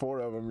 3 or 4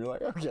 of them, you're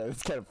like, "Okay,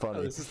 it's kind of funny."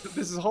 Oh, this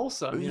is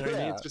wholesome. You know what I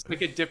mean? Yeah. It's just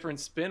like a different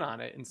spin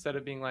on it instead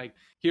of being like,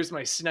 here's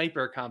my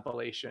sniper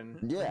compilation.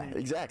 Yeah,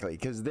 exactly.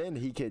 Because then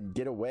he could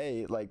get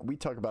away. Like we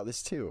talk about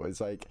this too. It's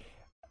like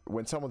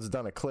when someone's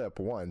done a clip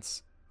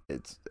once,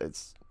 it's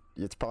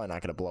probably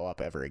not going to blow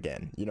up ever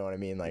again. You know what I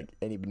mean? Like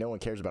no one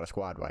cares about a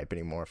squad wipe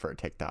anymore for a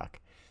TikTok.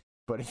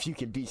 But if you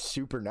can be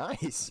super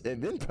nice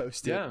and then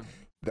post it, Yeah.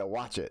 they'll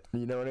watch it.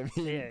 You know what I mean?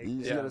 Yeah, You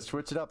just yeah. got to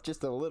switch it up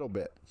just a little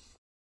bit.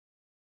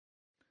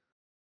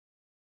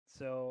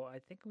 So I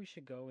think we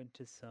should go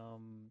into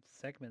some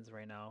segments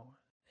right now.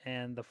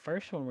 And the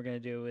first one we're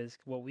going to do is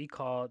what we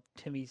call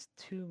Timmy's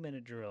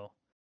 2-minute drill.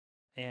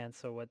 And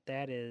so what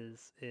that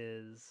is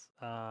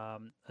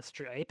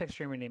Apex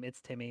streamer named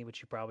It's Timmy,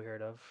 which you probably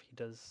heard of.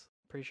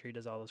 Pretty sure he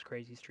does all those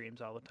crazy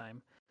streams all the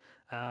time.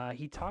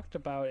 He talked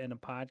about in a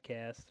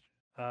podcast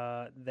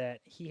that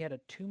he had a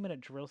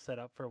 2-minute drill set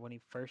up for when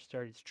he first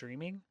started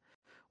streaming,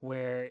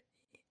 where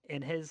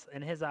in his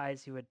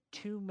eyes he had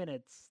 2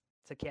 minutes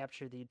to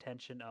capture the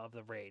attention of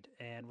the raid,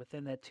 and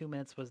within that 2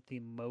 minutes was the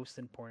most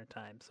important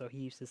time. So he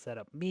used to set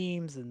up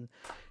memes and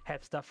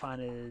have stuff on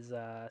his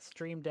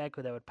stream deck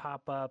that would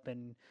pop up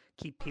and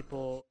keep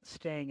people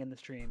staying in the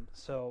stream.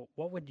 So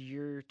what would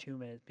your 2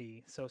 minutes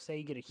be? So say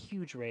you get a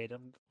huge raid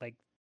of like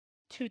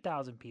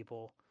 2,000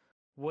 people,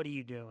 what are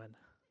you doing?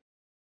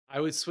 I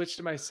would switch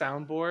to my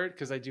soundboard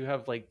because I do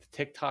have like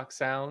TikTok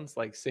sounds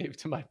like saved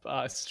to my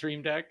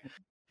stream deck.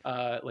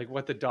 Like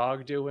what the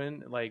dog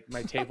doing, like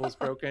my table's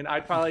broken.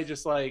 I'd probably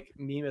just like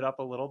meme it up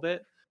a little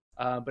bit.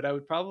 But I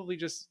would probably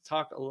just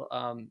talk,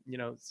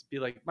 be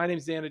like, my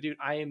name's Zanadood.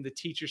 I am the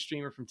teacher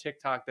streamer from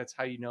TikTok. That's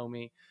how you know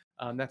me.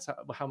 That's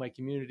how my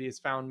community has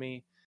found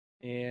me.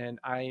 And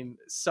I'm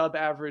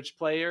sub-average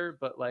player,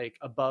 but like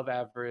above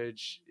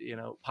average,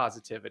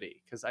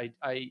 positivity. Because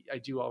I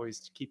do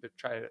always keep it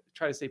try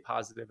to stay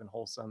positive and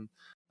wholesome,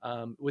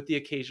 with the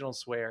occasional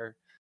swear,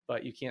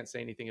 but you can't say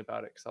anything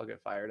about it because I'll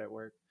get fired at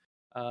work.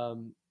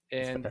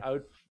 And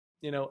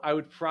I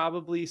would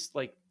probably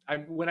like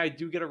when I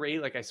do get a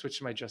raid, like I switch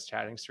to my just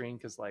chatting stream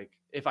because like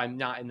if I'm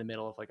not in the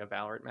middle of like a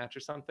Valorant match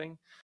or something,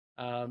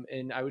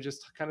 and I would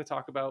just kind of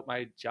talk about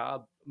my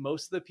job.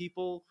 Most of the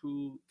people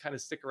who kind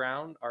of stick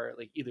around are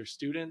like either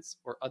students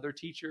or other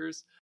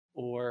teachers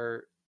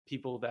or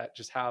people that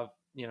just have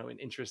an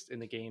interest in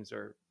the games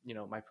or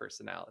my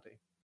personality.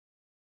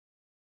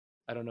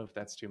 I don't know if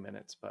that's 2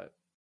 minutes, but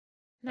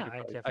No,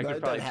 I could it probably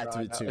doesn't have to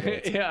be draw 2 it out.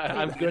 minutes.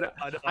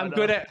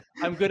 Yeah,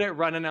 I'm good at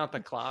running out the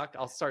clock.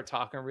 I'll start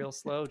talking real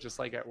slow, just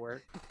like at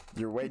work.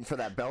 You're waiting for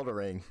that bell to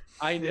ring.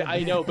 I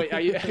know, but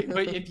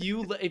if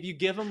you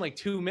give them like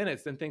 2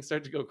 minutes, then things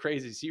start to go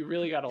crazy. So you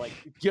really got to like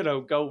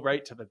go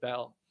right to the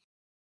bell.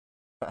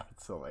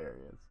 That's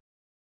hilarious.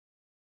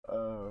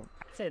 I'd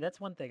say that's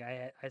one thing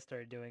I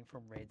started doing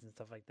from raids and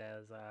stuff like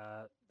that is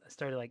I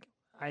started like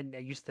I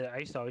used to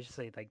always just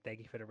say like thank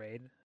you for the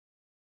raid.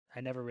 I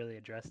never really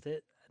addressed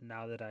it.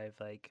 Now that I've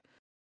like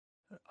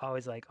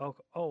always like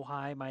oh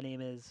hi, my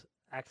name is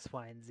X,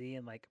 Y, and Z,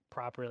 and like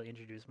properly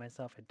introduce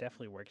myself, it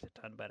definitely works a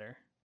ton better.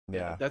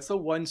 Yeah. That's the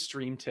one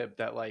stream tip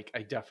that like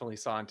I definitely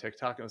saw on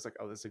TikTok and was like,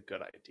 oh, this is a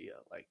good idea.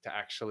 Like to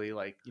actually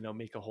like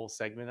make a whole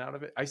segment out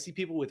of it. I see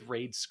people with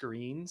raid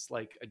screens,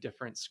 like a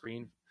different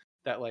screen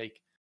that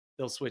like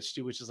they'll switch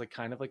to, which is like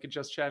kind of like a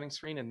just chatting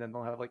screen, and then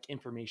they'll have like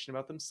information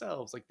about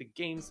themselves, like the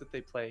games that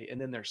they play, and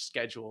then their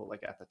schedule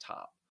like at the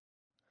top.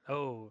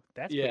 Oh,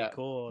 that's Yeah. pretty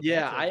cool.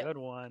 Yeah, That's a good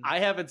one. I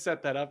haven't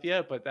set that up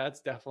yet, but that's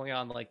definitely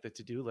on like the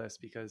to-do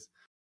list because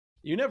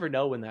you never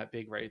know when that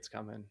big raid's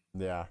coming.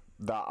 Yeah.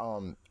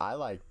 I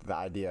like the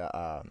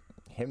idea.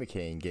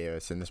 Himicane gave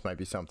us, and this might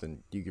be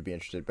something you could be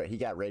interested, but he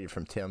got rated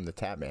from Tim the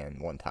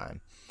Tapman one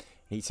time.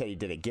 He said he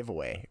did a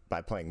giveaway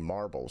by playing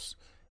marbles.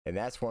 And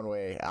that's one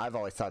way I've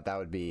always thought that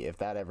would be, if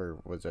that ever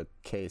was a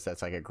case,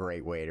 that's like a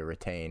great way to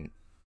retain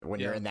when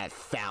you're in that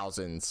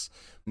thousands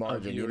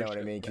margin, you know what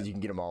I mean? Because you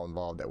can get them all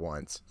involved at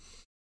once.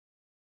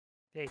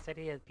 Yeah, he said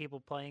he had people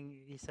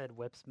playing. He said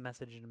Whips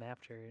messaging him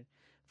after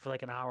for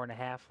like an hour and a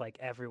half. Like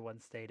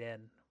everyone stayed in,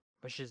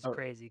 which is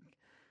crazy.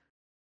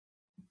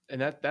 And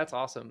that's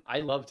awesome. I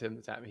loved him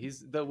the time.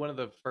 He's one of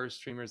the first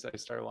streamers that I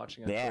started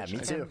watching on Twitch. Me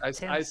too.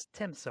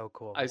 Tim's so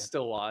cool. I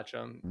still watch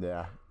him.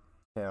 Yeah.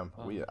 Tim,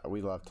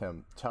 we love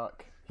Tim.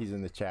 Tuck, he's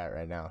in the chat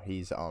right now.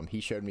 He's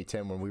he showed me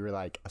Tim when we were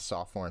like a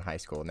sophomore in high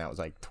school, and that was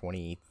like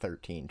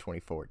 2013,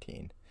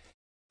 2014.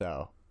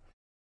 So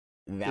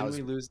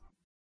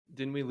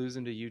didn't we lose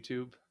him to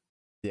YouTube?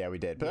 Yeah, we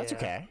did, but that's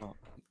okay. Well,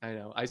 I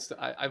know.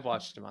 I've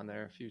watched him on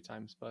there a few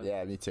times, but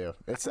yeah, me too.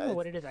 I don't know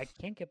what it is. I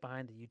can't get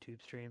behind the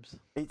YouTube streams.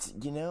 It's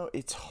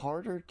it's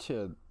harder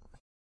to.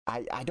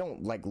 I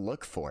don't like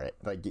look for it,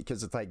 like,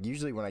 because it's like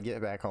usually when I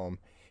get back home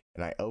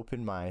and I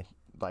open my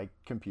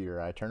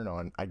computer, I turn it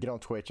on, I get on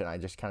Twitch, and I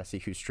just kind of see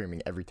who's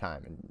streaming every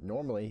time. And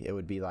normally it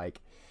would be like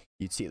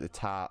you'd see at the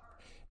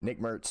top Nick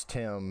Mertz,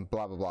 Tim,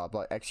 blah blah blah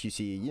blah,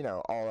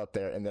 XQC, all up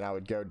there, and then I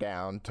would go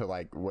down to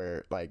like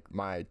where like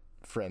my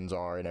friends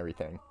are and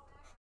everything.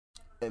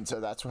 And so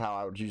that's how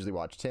I would usually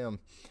watch Tim.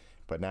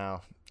 But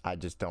now I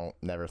just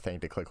never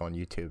think to click on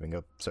YouTube and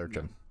go search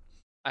him.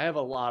 I have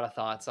a lot of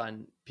thoughts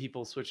on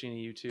people switching to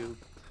YouTube.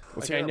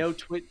 I know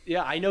Twitch.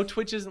 Yeah, I know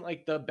Twitch isn't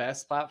like the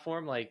best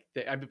platform,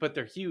 but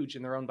they're huge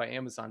and they're owned by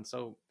Amazon.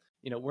 So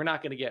we're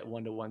not going to get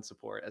one-to-one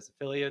support as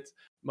affiliates.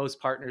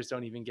 Most partners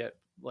don't even get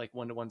like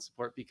one-to-one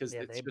support because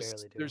it's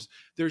just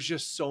there's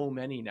just so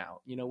many now.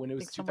 When it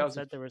was 2000,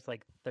 said there was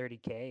like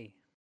 30K.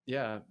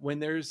 Yeah, when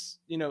there's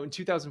in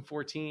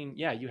 2014,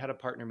 yeah, you had a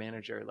partner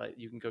manager like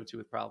you can go to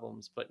with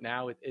problems, but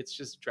now it's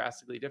just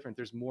drastically different.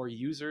 There's more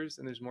users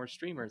and there's more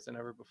streamers than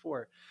ever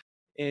before,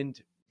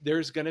 and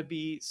there's going to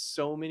be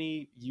so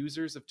many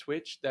users of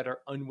Twitch that are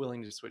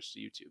unwilling to switch to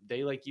YouTube.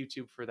 They like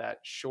YouTube for that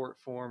short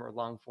form or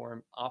long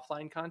form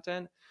offline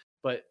content,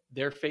 but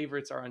their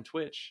favorites are on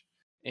Twitch.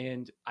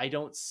 And I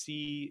don't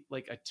see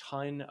like a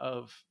ton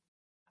of,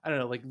 I don't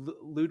know, like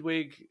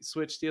Ludwig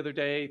switched the other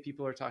day.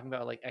 People are talking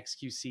about like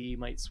XQC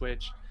might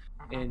switch.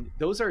 And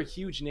those are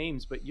huge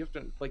names, but you have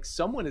to, like,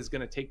 someone is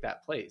going to take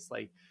that place.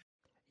 Like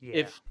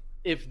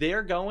if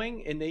they're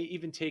going and they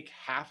even take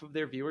half of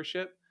their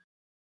viewership,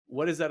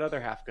 what is that other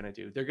half going to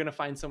do? They're going to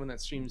find someone that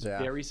streams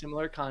very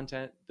similar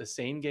content, the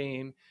same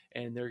game,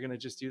 and they're going to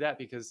just do that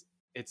because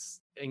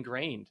it's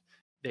ingrained.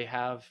 They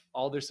have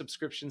all their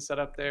subscriptions set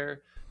up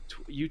there.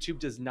 YouTube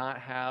does not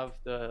have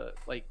the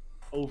like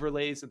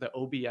overlays of the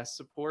OBS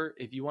support.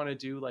 If you want to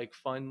do like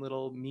fun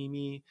little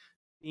meme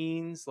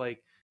scenes,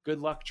 like good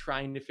luck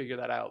trying to figure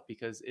that out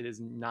because it is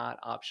not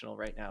optional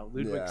right now.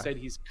 Ludwig said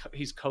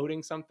he's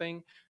coding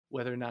something,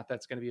 whether or not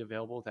that's going to be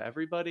available to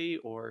everybody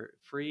or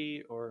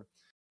free, or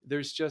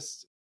there's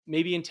just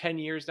maybe in 10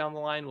 years down the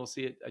line, we'll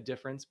see a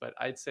difference. But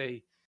I'd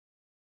say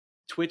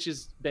Twitch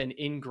has been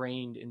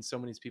ingrained in so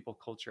many people's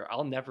culture.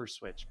 I'll never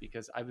switch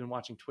because I've been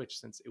watching Twitch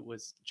since it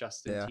was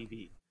just in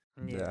TV.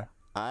 Yeah.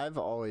 I've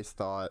always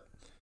thought,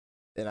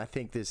 and I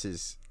think this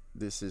is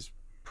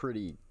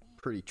pretty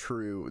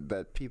true,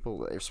 that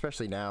people,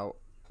 especially now,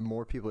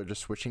 more people are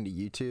just switching to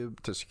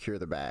YouTube to secure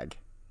the bag.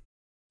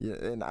 Yeah,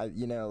 and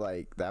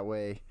like that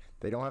way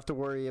they don't have to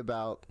worry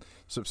about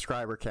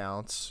subscriber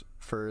counts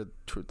for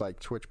like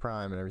Twitch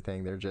Prime and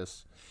everything.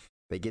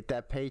 They get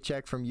that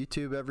paycheck from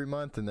YouTube every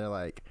month, and they're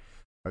like,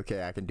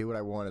 okay, I can do what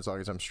I want as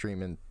long as I'm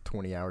streaming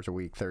 20 hours a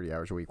week, 30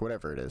 hours a week,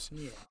 whatever it is.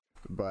 Yeah.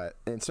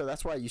 And so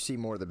that's why you see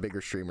more of the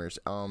bigger streamers.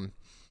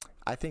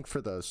 I think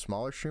for the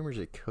smaller streamers,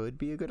 it could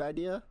be a good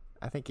idea.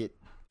 I think it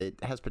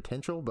has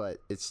potential, but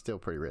it's still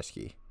pretty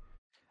risky.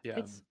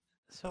 Yeah.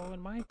 So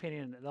in my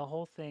opinion, the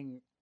whole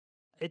thing,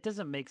 it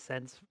doesn't make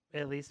sense,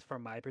 at least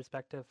from my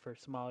perspective, for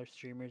smaller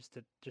streamers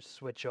to just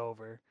switch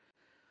over.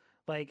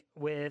 Like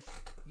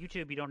with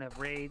YouTube, you don't have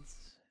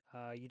raids,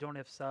 you don't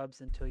have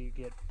subs until you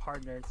get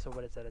partnered. So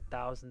what is that,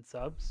 1,000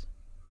 subs?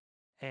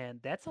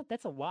 And that's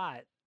a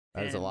lot.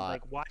 That is a lot.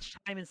 Like watch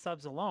time and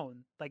subs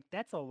alone, like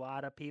that's a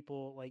lot of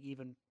people, like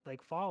even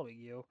like following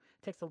you.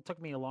 It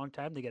took me a long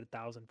time to get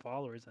 1,000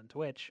 followers on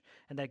Twitch,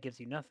 and that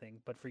gives you nothing.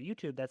 But for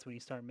YouTube, that's when you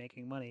start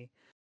making money.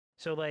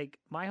 So like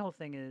my whole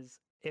thing is,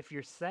 if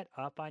you're set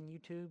up on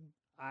YouTube,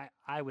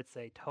 I would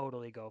say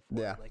totally go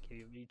for it. Like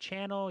you have your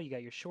channel, you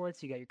got your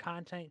shorts, you got your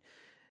content,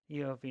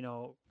 you have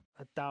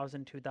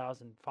 1,000,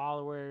 2,000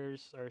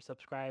 followers or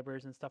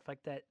subscribers and stuff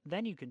like that.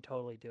 Then you can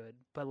totally do it.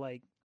 But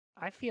like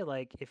I feel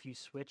like if you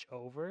switch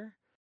over,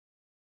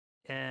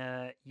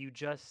 you're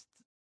just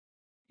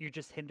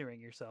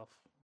hindering yourself.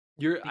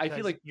 I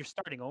feel like you're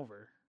starting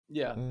over.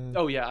 Yeah.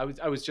 Oh yeah.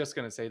 I was just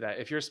gonna say that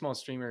if you're a small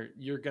streamer,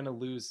 you're gonna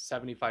lose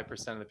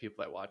 75% of the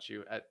people that watch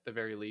you at the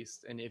very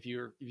least. And if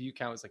you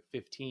count as like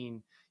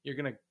 15, you're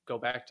gonna go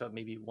back to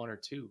maybe 1 or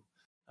 2,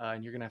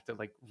 and you're gonna have to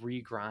like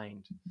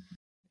regrind.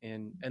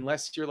 And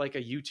unless you're like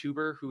a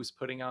YouTuber who's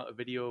putting out a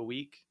video a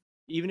week,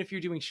 even if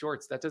you're doing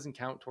shorts, that doesn't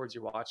count towards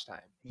your watch time.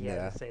 Yeah,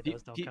 Yeah. they say Pe-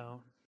 those don't pe-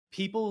 count.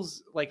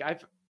 People's like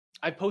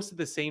I've posted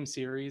the same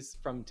series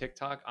from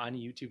TikTok on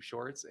YouTube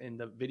Shorts, and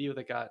the video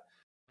that got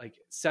like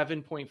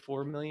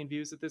 7.4 million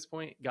views at this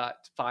point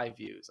got 5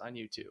 views on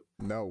YouTube.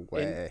 No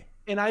way.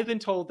 And I've been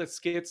told that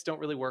skits don't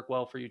really work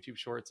well for YouTube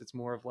Shorts. It's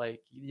more of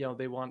like, you know,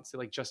 they want to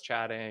like just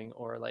chatting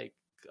or like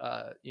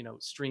you know,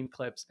 stream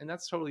clips, and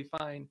that's totally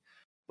fine.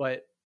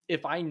 But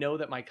if I know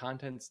that my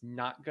content's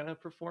not gonna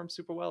perform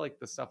super well, like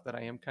the stuff that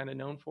I am kind of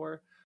known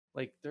for,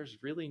 like there's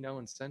really no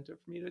incentive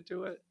for me to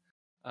do it.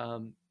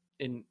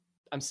 And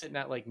I'm sitting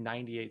at like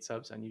 98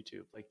 subs on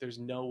YouTube. Like there's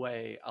no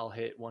way I'll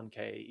hit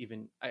 1K.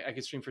 Even I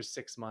could stream for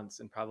 6 months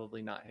and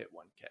probably not hit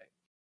 1K.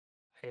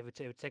 It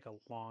would take a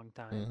long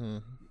time. Mm-hmm.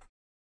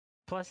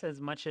 Plus, as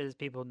much as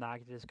people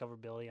knock the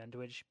discoverability on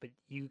Twitch, but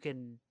you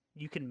can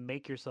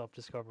make yourself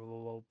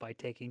discoverable by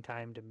taking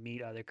time to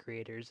meet other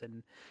creators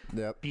and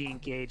Yep. be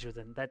engaged with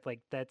them.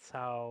 That's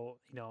how,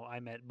 you know, I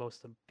met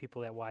most of the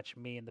people that watch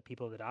me, and the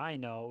people that I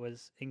know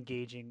was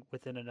engaging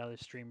within another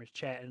streamer's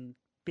chat and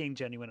being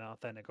genuine and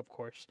authentic, of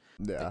course.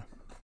 Yeah.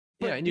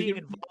 But Yeah, and being you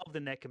can, involved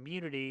in that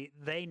community,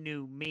 they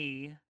knew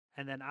me,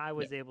 and then I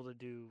was able to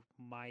do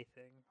my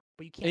thing.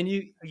 But you can't. and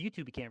you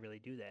YouTube, you can't really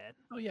do that.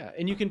 Oh yeah,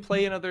 and you can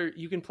play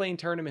in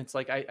tournaments.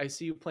 Like I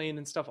see you playing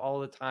and stuff all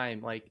the time.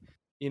 Like,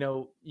 you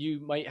know, you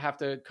might have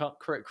to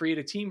create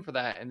a team for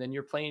that, and then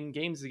you're playing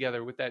games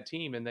together with that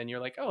team, and then you're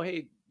like, oh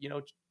hey, you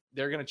know,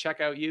 they're gonna check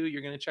out you,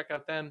 you're gonna check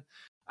out them.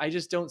 I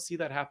just don't see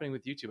that happening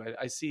with YouTube.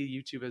 I see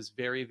YouTube as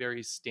very,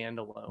 very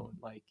standalone.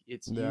 Like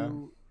it's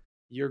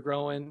you're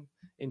growing.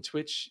 In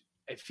Twitch,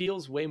 it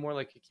feels way more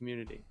like a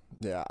community.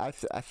 Yeah. I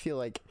feel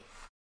like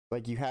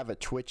you have a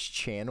Twitch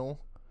channel,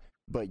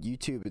 but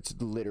YouTube, it's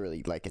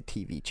literally like a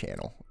TV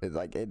channel. It's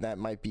like, and that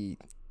might be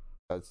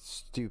a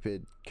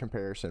stupid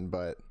comparison,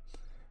 but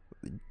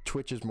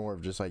Twitch is more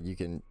of just like you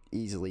can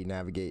easily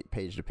navigate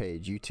page to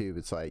page. YouTube,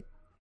 it's like,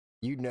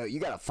 you know, you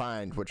gotta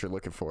find what you're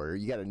looking for. Or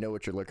you gotta know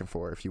what you're looking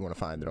for if you want to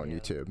find it on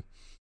YouTube.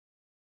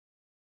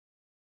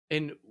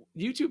 And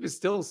YouTube is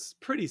still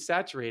pretty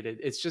saturated.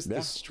 It's just Yeah.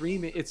 the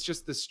streaming. It's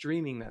just the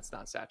streaming that's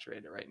not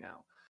saturated right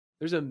now.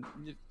 There's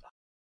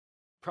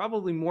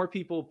probably more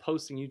people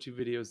posting YouTube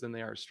videos than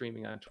they are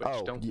streaming on Twitch.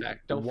 Oh, don't yeah,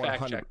 fact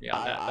check me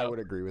on that. I would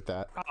agree with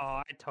that. Oh,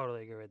 I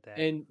totally agree with that.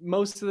 And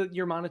most of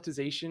your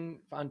monetization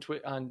on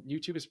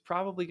YouTube is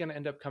probably going to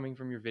end up coming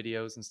from your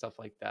videos and stuff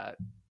like that,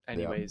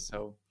 anyways.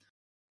 So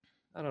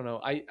I don't know.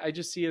 I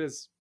just see it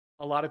as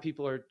a lot of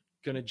people are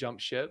going to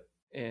jump ship,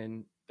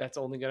 and that's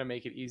only going to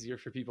make it easier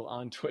for people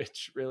on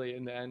Twitch, really,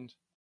 in the end.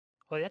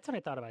 Well, that's what I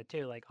thought about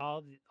too. Like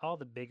all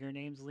the bigger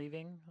names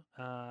leaving,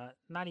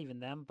 not even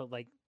them, but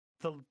like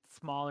the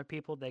smaller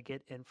people that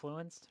get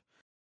influenced.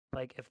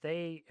 Like if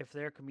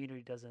their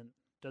community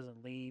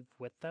doesn't leave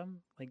with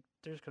them, like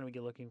they're just gonna be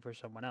looking for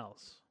someone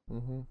else.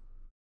 Mm-hmm.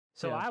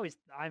 So Yeah.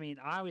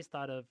 I always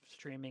thought of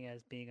streaming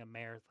as being a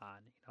marathon.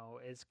 You know,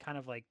 it's kind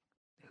of like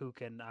who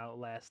can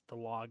outlast the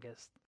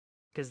longest.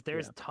 Because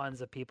there's tons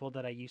of people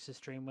that I used to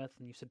stream with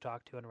and used to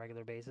talk to on a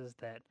regular basis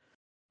that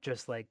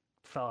just like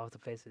fell off the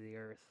face of the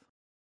earth.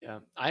 Yeah,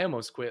 I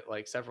almost quit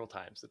like several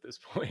times at this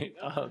point.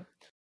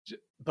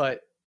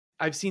 But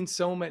I've seen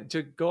so many,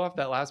 to go off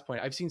that last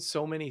point, I've seen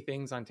so many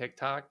things on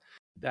TikTok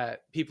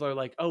that people are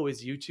like, oh,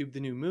 is YouTube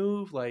the new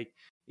move? Like,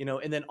 you know,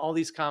 and then all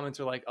these comments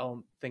are like, oh,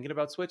 I'm thinking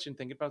about switching.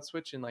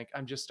 Like,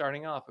 I'm just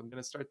starting off. I'm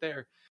going to start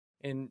there.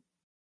 And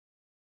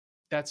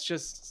that's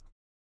just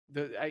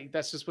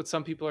what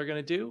some people are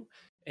going to do.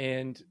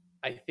 And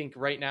I think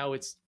right now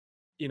it's,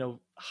 you know,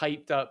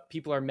 hyped up.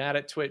 People are mad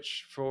at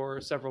Twitch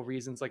for several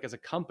reasons, like as a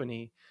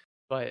company,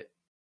 but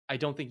I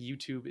don't think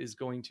YouTube is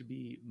going to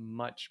be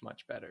much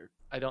better.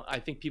 I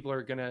think people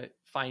are going to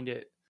find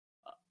it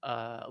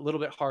a little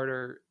bit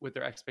harder with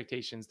their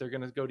expectations. They're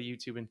going to go to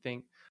YouTube and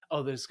think,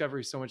 oh, the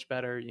discovery is so much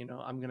better. You know,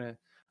 I'm going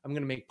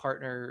to make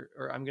partner,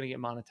 or I'm going to get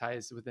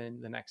monetized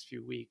within the next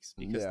few weeks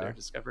because their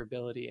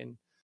discoverability. And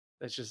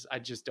I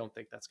just don't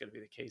think that's going to be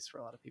the case for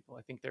a lot of people.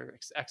 I think their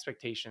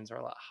expectations are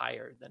a lot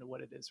higher than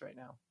what it is right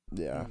now.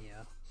 Yeah.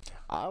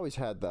 I always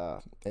had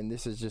and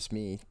this is just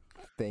me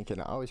thinking,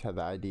 I always had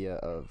the idea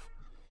of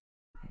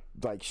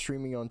like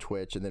streaming on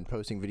Twitch and then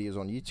posting videos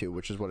on YouTube,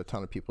 which is what a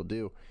ton of people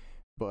do.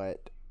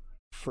 But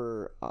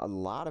for a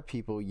lot of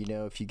people, you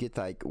know, if you get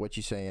like what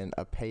you're saying,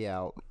 a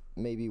payout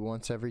maybe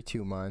once every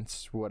 2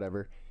 months,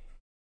 whatever,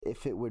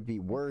 if it would be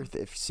worth,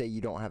 if say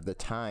you don't have the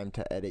time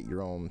to edit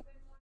your own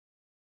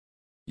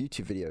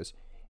YouTube videos,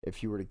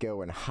 if you were to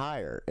go and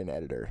hire an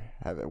editor,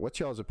 what's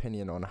y'all's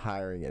opinion on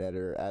hiring an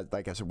editor? As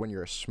like I said, when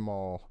you're a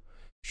small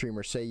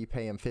streamer, say you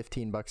pay him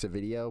 $15 a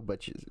video,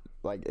 but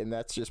and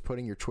that's just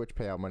putting your Twitch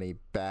payout money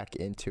back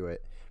into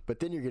it,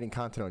 but then you're getting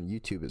content on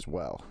YouTube as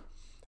well.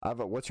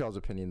 What's y'all's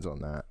opinions on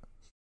that?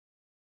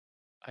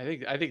 I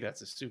think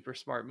that's a super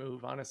smart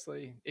move,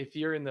 honestly. If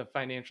you're in the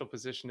financial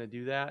position to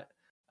do that,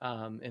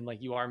 and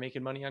like you are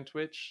making money on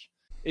Twitch,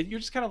 you're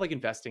just kind of like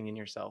investing in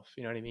yourself.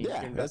 You know what I mean?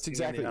 Yeah, that's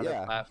exactly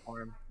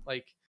platform.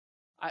 Like,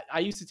 I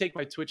used to take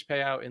my Twitch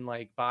payout and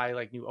like buy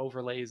like new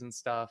overlays and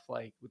stuff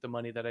like with the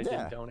money that I Yeah.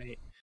 didn't donate.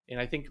 And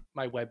I think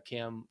my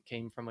webcam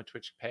came from a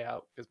Twitch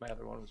payout because my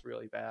other one was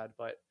really bad.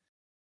 But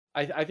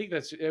I think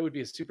it would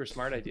be a super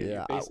smart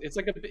idea. Yeah, It's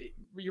like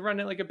you run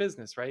it like a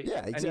business, right?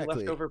 Yeah, Any exactly.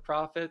 leftover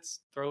profits,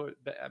 throw it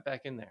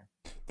back in there.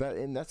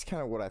 That's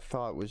kind of what I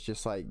thought was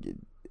just like,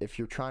 if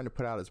you're trying to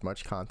put out as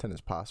much content as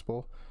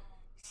possible,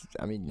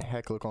 I mean,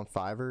 heck, look on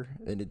Fiverr,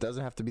 and it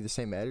doesn't have to be the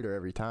same editor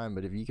every time,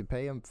 but if you can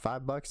pay them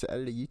 $5 to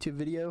edit a YouTube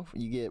video,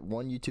 you get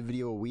one YouTube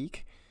video a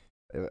week.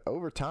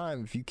 Over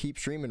time, if you keep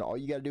streaming, all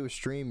you got to do is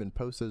stream and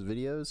post those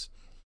videos.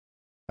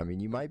 I mean,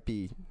 you might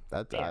be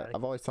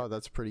I've always thought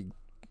that's a pretty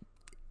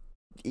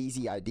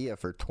easy idea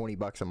for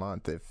 $20 a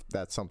month if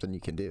that's something you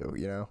can do,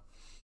 you know?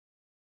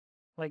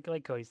 Like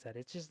Cody said,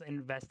 it's just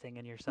investing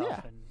in yourself,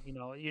 Yeah.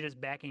 and you're just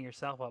backing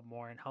yourself up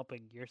more and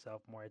helping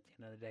yourself more at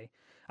the end of the day.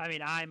 I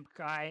mean,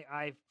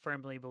 I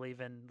firmly believe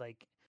in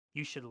like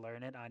you should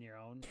learn it on your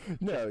own.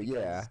 No, just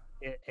yeah.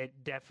 because it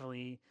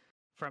definitely,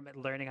 from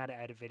learning how to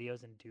edit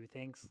videos and do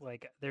things,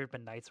 like there have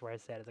been nights where I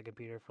sat at the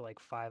computer for like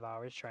 5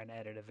 hours trying to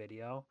edit a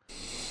video,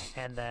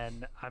 and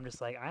then I'm just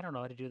like, I don't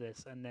know how to do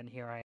this, and then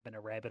here I am in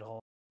a rabbit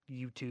hole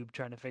YouTube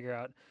trying to figure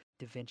out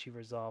DaVinci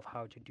Resolve,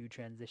 how to do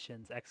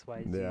transitions,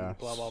 XYZ, Yeah.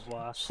 blah blah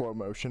blah. Slow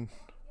motion.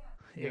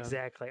 Yeah.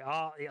 Exactly.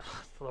 Oh, yeah,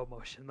 slow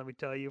motion. Let me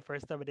tell you,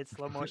 first time I did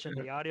slow motion,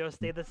 the audio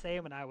stayed the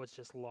same, and I was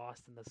just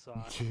lost in the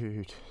sauce.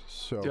 Dude,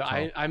 so Dude,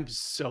 calm. I'm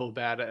so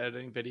bad at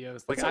editing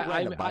videos. Like It's like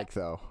riding I'm a bike,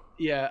 though.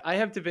 Yeah, I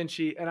have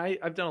DaVinci, and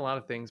I've done a lot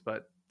of things,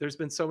 but there's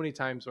been so many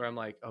times where I'm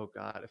like, oh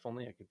God, if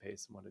only I could pay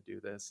someone to do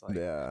this. Like,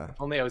 Yeah.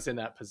 if only I was in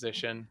that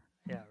position.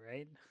 Yeah,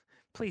 right?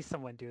 Please,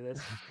 someone do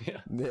this.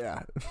 Yeah.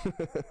 Yeah.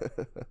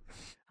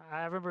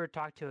 I remember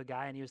talking to a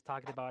guy, and he was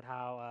talking about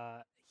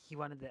how he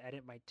wanted to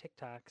edit my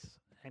TikToks,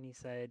 and he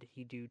said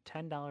he'd do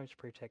 $10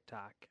 per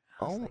TikTok.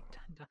 I was Oh. like,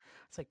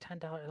 it's like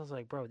 $10. I was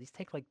like, bro, these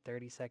take like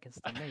 30 seconds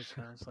to make.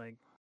 And I was like,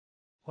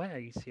 what? Are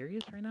you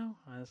serious right now?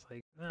 I was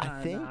like,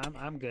 I think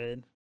I'm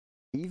good.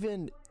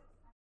 even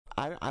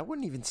I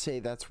wouldn't even say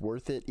that's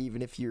worth it,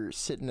 even if you're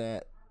sitting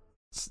at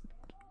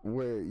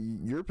where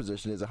your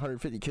position is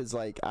 150, because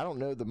like I don't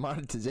know the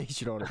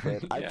monetization on it,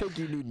 man. I Yeah. think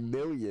you need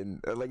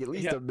like at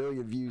least Yeah. 1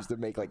 million views to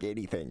make like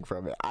anything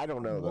from it. I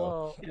don't know though.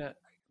 Well, Yeah.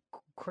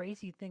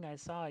 crazy thing I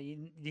saw,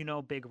 you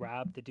know Big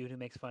Rob, the dude who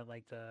makes fun of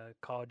like the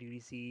Call of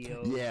Duty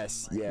CEOs.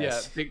 Yes, and, like,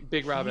 yes. Yeah.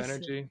 Big Rob He said-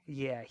 energy.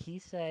 Yeah, he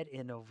said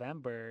in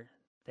November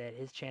that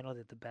his channel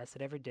did the best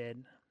it ever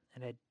did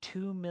and had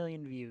 2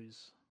 million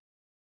views.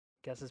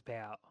 Guess his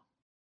payout.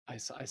 I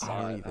saw I it.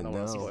 don't even wanna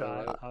know. spoil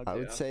saw it. it? I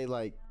would Yeah. say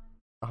like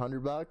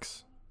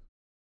 $100,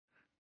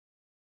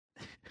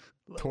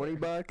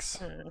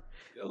 $20,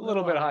 A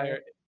little bit Lower. higher.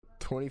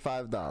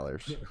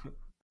 $25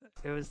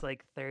 It was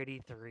like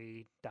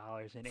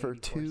 $33.80 for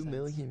 2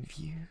 million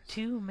views.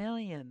 2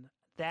 million.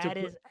 That put-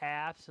 is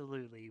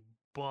absolutely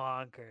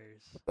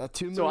bonkers. That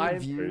 2 So million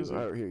I've- views.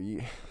 Crazy. Oh, here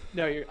you.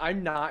 No,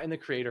 I'm not in the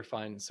creator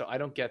fund, so I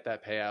don't get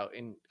that payout.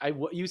 And I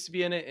used to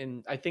be in it,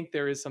 and I think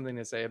there is something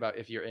to say about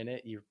if you're in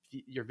it,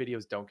 your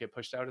videos don't get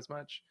pushed out as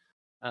much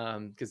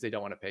because they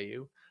don't want to pay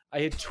you.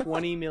 I had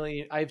 20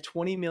 million. I have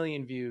 20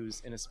 million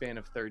views in a span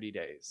of 30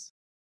 days,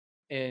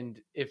 and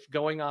if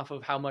going off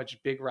of how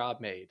much Big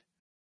Rob made,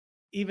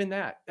 even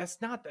that's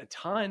not a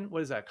ton.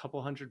 What is that? A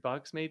couple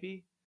 $100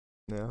 maybe?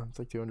 No, it's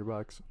like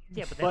 $200.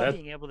 Yeah, but But- then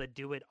being able to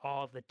do it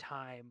all the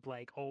time,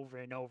 like over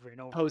and over and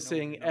over.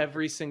 Posting and over.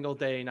 every single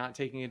day, not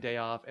taking a day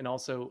off, and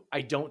also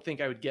I don't think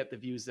I would get the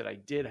views that I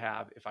did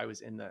have if I was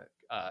in the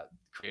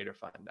creator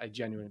fund. I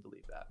genuinely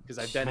believe that because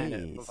I've been in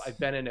it. Jeez. I've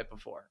been in it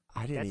before.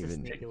 I didn't That's a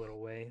even. sneaky little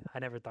way. I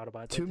never thought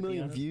about that. 2 to be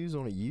million honest. views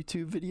on a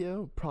YouTube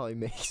video probably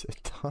makes a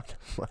ton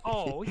of money.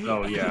 Oh yeah.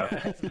 Oh, yeah.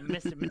 That's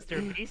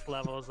Mr. Beast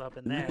levels up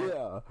in there.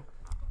 Yeah.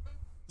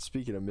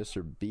 Speaking of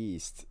Mr.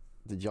 Beast,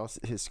 did y'all see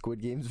his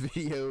Squid Games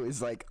video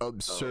is like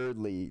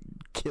absurdly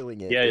killing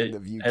it Yeah, in the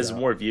it view has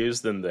count. more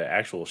views than the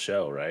actual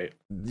show, right?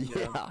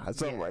 Yeah,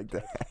 something Yeah. like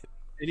that.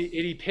 And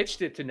he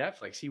pitched it to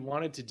Netflix. He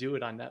wanted to do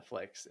it on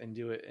Netflix and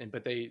do it,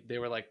 but they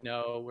were like,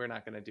 no, we're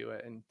not going to do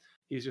it. And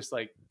he's just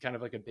like kind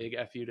of like a big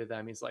fu to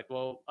them. He's like,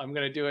 well, I'm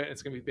going to do it.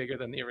 It's going to be bigger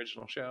than the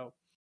original show.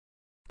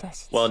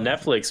 That's Well, insane.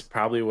 Netflix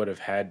probably would have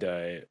had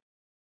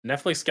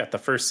Netflix got the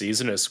first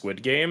season of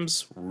Squid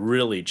Games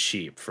really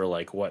cheap for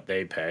like what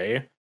they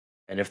pay.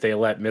 And if they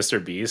let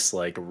Mr. Beast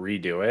like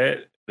redo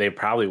it, they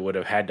probably would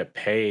have had to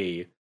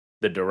pay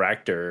the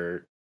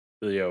director,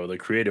 the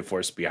creative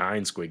force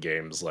behind Squid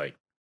Games like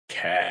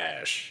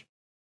cash.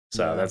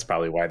 So Yeah. that's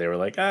probably why they were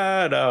like,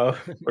 no,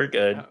 we're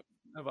good. How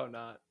about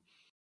not?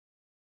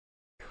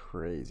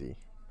 Crazy.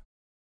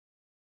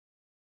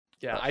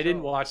 Yeah, But I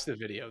didn't so- watch the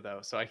video though,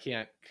 so I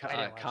can't I didn't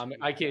watch it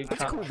comment. either. I can't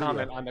That's a cool comment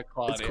video. on the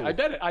quality. cool. I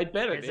bet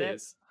it Is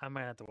is. I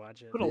might have to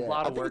watch it. Put a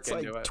lot I of think work it's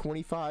like into it.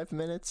 25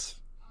 minutes.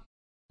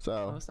 So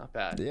Oh, that's not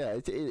bad. yeah,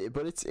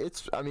 but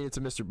it's I mean it's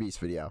a Mr. Beast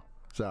video,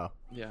 so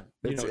Yeah,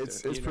 it's what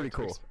it's to- you know pretty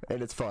what to cool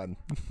and it's fun.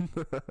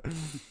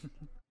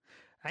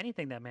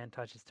 Anything that man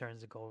touches turns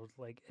to gold.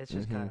 Like it's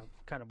just kind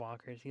of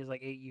bonkers. He has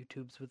like 8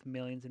 YouTubes with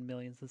millions and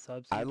millions of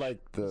subs. I each. like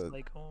It's the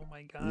like, oh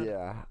my god.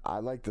 yeah, I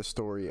like the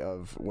story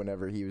of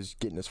whenever he was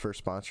getting his first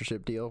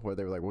sponsorship deal, where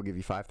they were like, "We'll give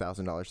you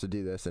 $5,000 to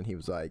do this," and he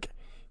was like,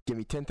 "Give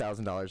me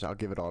 $10,000, I'll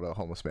give it all to a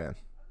homeless man."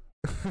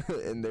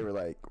 And they were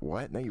like,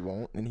 "What? No, you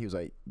won't." And he was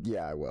like,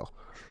 "Yeah, I will."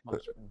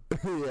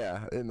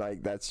 Yeah, and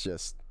like that's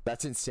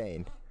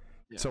insane.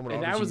 Yeah. Someone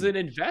And that offers was you- an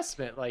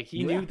investment. Like he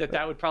Yeah. knew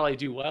that would probably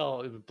do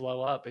well. It would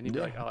blow up, and he'd be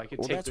Yeah. like, "Oh, I could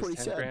Well, take that's this what he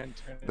 10 said. grand."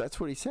 turn it-" That's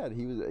what he said.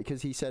 He was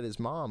because he said his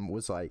mom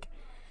was like,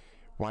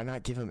 "Why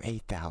not give him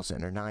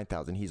 8,000 or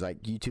 9,000?" He's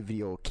like, "YouTube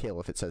video will kill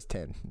if it says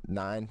 10.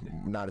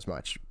 9, not as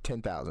much.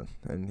 10,000,"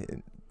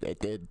 and it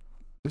did.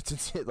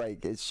 It's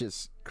like it's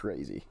just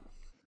crazy.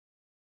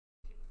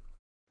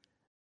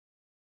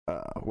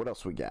 What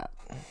else we got?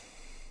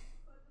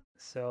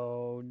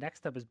 So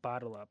next up is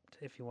Bottle Up.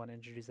 If you want to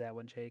introduce that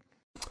one, Jake.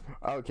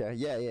 Okay,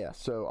 yeah.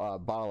 So,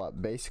 Bottle Up.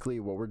 Basically,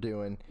 what we're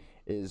doing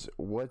is,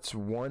 what's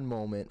one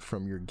moment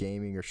from your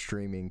gaming or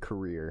streaming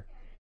career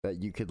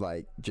that you could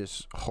like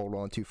just hold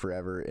on to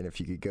forever, and if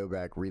you could go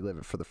back, relive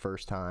it for the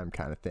first time,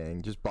 kind of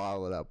thing. Just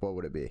bottle it up. What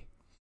would it be?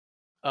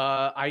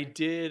 I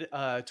did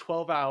a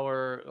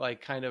 12-hour,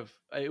 like kind of,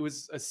 it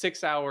was a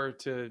 6-hour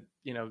to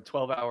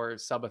 12-hour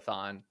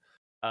subathon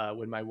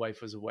when my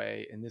wife was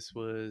away, and this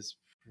was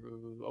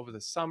over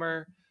the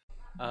summer.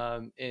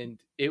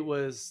 And it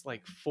was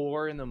like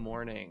 4 a.m,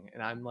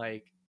 and I'm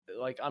like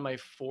on my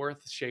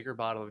 4th shaker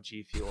bottle of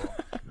G Fuel,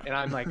 and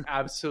I'm like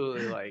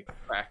absolutely like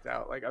cracked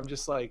out. Like I'm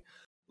just like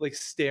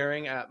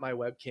staring at my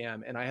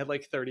webcam, and I had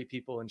like 30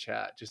 people in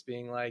chat just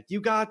being like, "You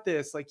got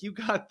this! Like you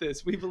got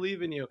this! We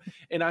believe in you!"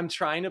 And I'm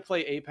trying to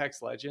play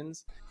Apex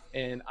Legends,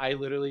 and I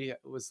literally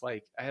was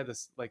like, I had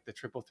this like the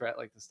triple threat,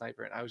 like the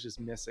sniper, and I was just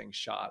missing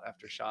shot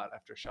after shot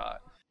after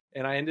shot.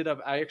 And I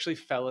actually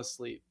fell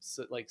asleep,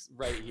 like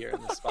right here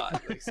in the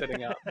spot, like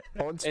sitting up.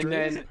 On stream? And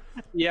then,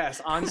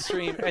 yes, on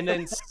stream. And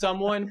then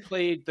someone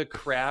played the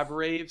Crab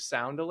Rave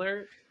sound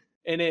alert,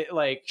 and it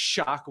like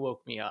shock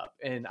woke me up.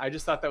 And I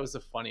just thought that was the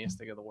funniest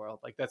thing in the world.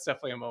 Like that's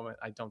definitely a moment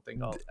I don't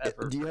think I'll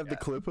ever. Do you have the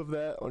forget. clip of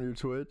that on your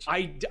Twitch?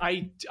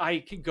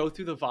 I could go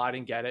through the VOD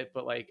and get it,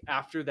 but like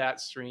after that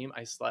stream,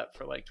 I slept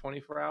for like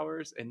 24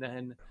 hours, and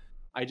then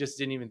I just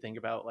didn't even think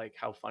about like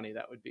how funny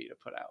that would be to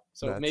put out.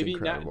 So That's maybe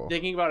incredible. not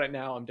thinking about it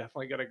now, I'm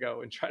definitely gonna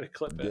go and try to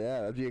clip it. Yeah,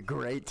 that'd be a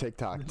great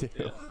TikTok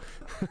too.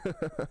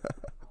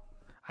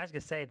 I was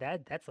gonna say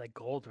that's like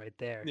gold right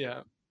there.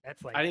 Yeah.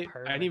 That's like I didn't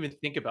perfect. even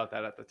think about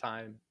that at the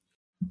time.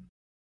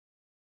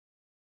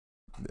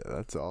 Yeah,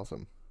 that's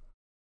awesome.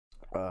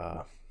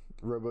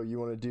 Robo, you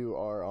want to do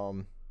our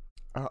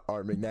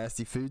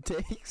McNasty food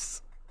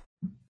takes?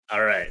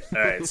 All right.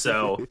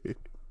 So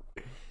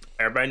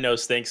everybody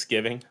knows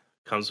Thanksgiving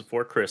comes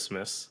before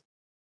Christmas.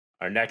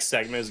 Our next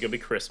segment is going to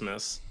be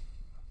Christmas.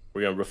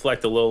 We're going to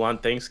reflect a little on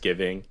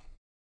Thanksgiving.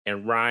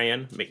 And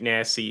Ryan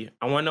McNasty,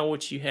 I want to know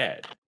what you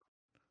had.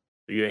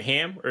 Are you a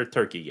ham or a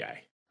turkey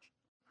guy?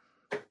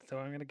 So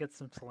I'm gonna get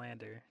some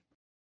slander.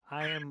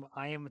 I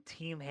am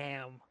team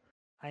ham.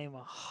 I am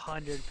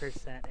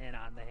 100% in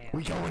on the ham.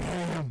 We going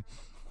ham.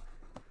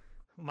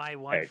 My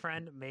one Hey,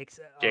 friend makes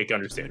Jake,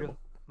 understandable.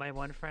 My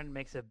one friend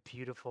makes a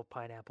beautiful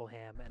pineapple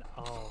ham, and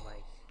oh my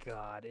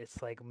god,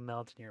 it's like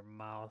melts in your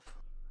mouth.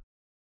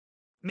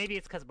 Maybe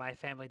it's because my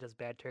family does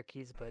bad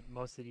turkeys, but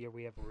most of the year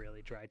we have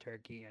really dry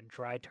turkey, and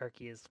dry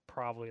turkey is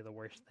probably the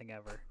worst thing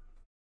ever.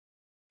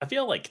 I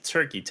feel like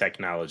turkey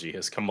technology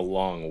has come a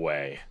long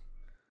way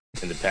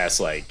in the past,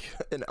 like...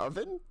 An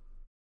oven?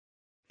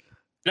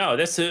 No,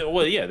 that's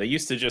well, yeah. They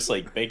used to just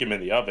like bake them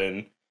in the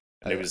oven,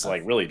 and it was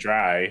like really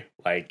dry.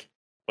 Like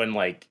when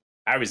like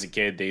I was a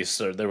kid, they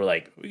were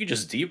like, we could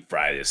just deep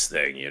fry this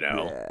thing, you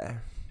know. Yeah.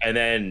 And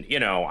then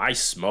I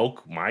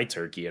smoke my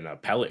turkey in a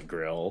pellet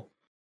grill,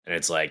 and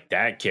it's like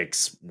that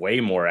kicks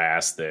way more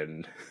ass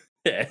than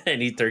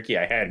any turkey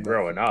I had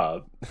growing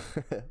up.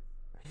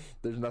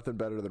 There's nothing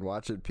better than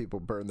watching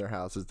people burn their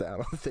houses down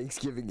on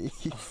Thanksgiving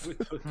Eve.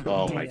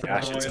 Oh my Yeah.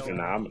 gosh, it's a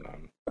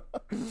phenomenon.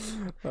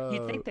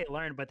 You think they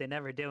learn, but they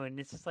never do, and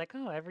it's just like,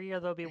 oh, every year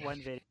there'll be one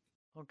video.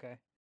 Okay.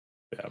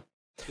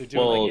 They're doing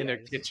Well- like in their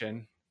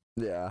kitchen.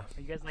 Yeah. Are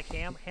you guys like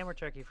ham or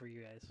turkey for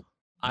you guys?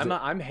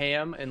 I'm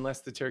ham unless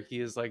the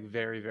turkey is like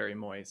very, very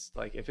moist.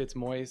 Like if it's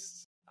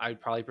moist,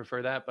 I'd probably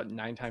prefer that, but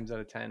 9 times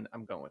out of 10,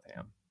 I'm going with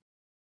ham.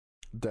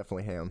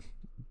 Definitely ham.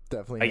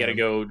 Definitely I gotta ham.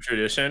 go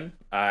tradition.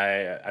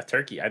 A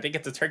turkey. I think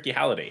it's a turkey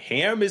holiday.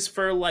 Ham is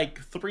for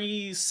like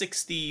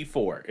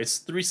 364. It's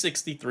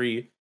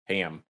 363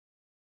 ham.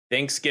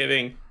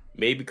 Thanksgiving,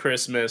 maybe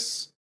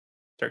Christmas,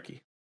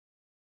 turkey.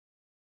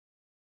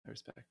 I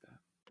respect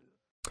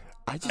that.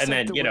 I just And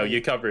like then, the way,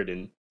 you cover it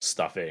in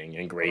stuffing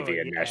and gravy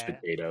and mashed yeah.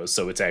 potatoes,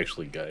 so it's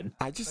actually good.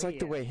 I just Oh, like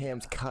the yeah. way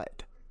ham's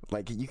cut.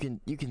 Like you can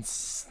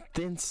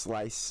thin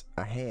slice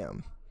a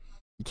ham.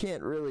 You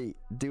can't really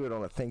do it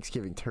on a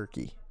Thanksgiving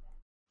turkey.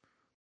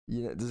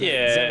 You know, does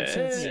that make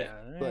sense? Yeah.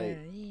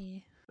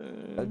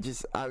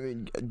 I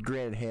mean,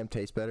 granted, ham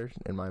tastes better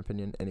in my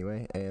opinion,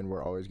 anyway, and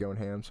we're always going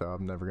ham, so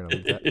I'm never gonna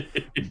leave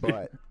that.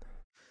 But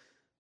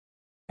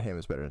ham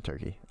is better than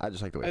turkey. I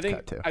just like the way I it's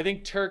cut too.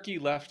 think turkey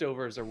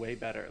leftovers are way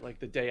better. Like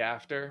the day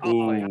after, Oh,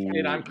 like Ooh,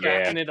 and I'm yeah.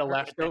 cracking into I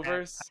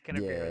leftovers. can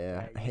agree with Yeah,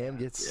 that. ham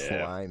gets Yeah.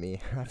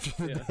 slimy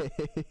after the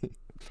day.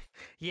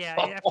 Yeah,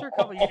 after a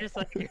couple, you're just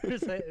like,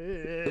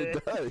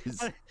 It "Ugh."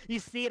 does. You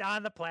see it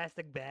on the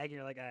plastic bag, and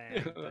you're like, I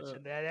ain't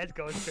touching that. That's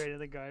going straight in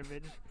the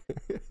garbage.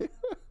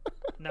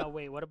 No,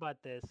 wait, what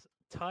about this?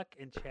 Tuck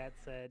in chat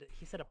said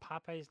he said a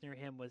Popeyes near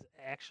him was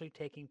actually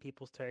taking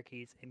people's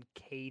turkeys and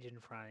Cajun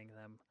frying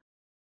them.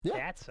 Yeah.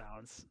 That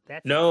sounds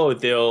No,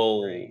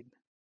 they'll great.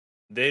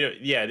 they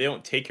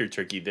don't take your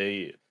turkey.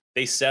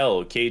 They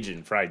sell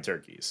Cajun fried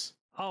turkeys.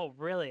 Oh,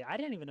 really? I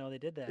didn't even know they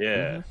did that.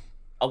 Yeah. Mhm.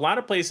 A lot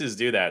of places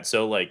do that.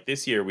 So like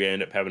this year we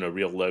ended up having a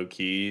real low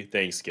key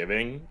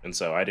Thanksgiving, and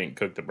so I didn't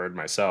cook the bird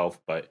myself,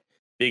 but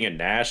being in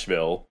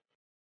Nashville,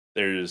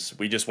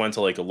 we just went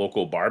to like a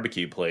local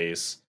barbecue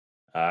place.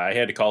 I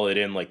had to call it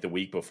in like the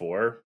week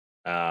before.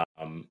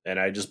 And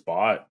I just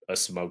bought a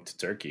smoked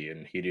turkey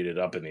and heated it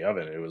up in the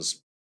oven. It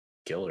was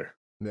killer.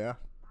 Yeah.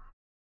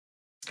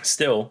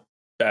 Still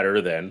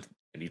better than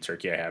any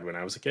turkey I had when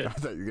I was a I kid.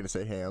 thought you were gonna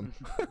say ham.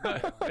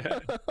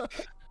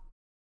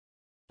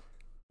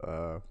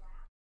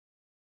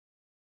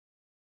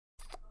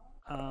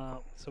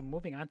 So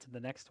moving on to the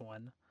next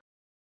one.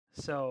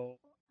 So,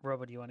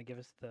 Robo, do you want to give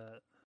us the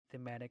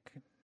thematic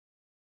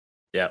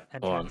Yeah.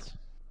 Hold on. entrance?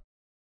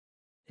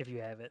 If you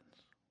have it.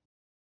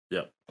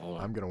 Yep. Hold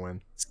on. I'm gonna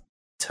win.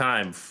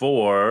 Time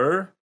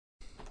for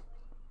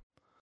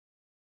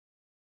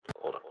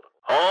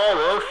Hall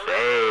of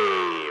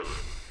Fame.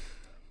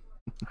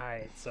 All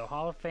right, so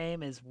Hall of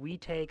Fame is we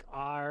take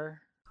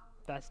our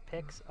best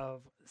picks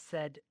of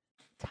said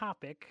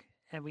topic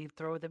and we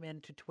throw them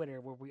into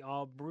Twitter where we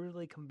all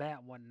brutally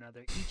combat one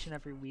another each and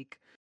every week.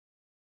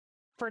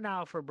 For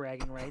now, for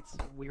bragging rights,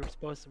 we were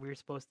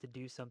supposed to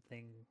do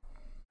something,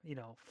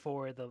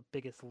 for the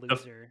biggest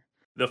loser.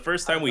 The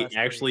first Out time of we us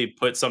three. actually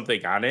put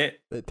something on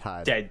it, It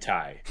tied. dead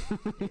tie.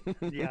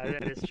 Yeah,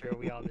 that is true.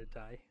 We all did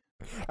die.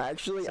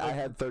 Actually, So- I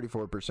had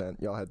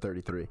 34%. Y'all had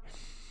 33.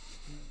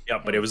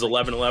 Yep, but it was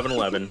 11, 11,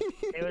 11.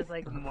 It was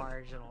like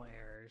marginal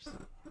errors.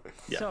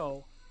 Yeah.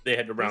 So They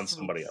had to round this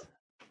somebody up.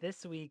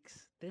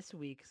 week's- This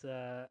week's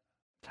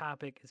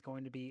topic is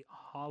going to be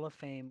Hall of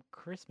Fame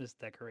Christmas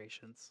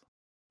decorations.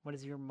 What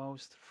is your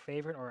most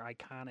favorite or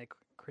iconic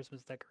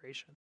Christmas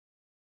decoration?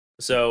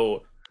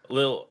 So,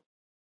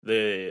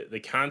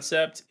 the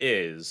concept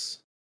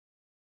is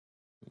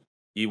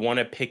you want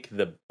to pick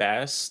the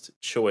best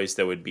choice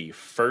that would be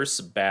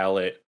first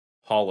ballot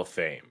Hall of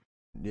Fame.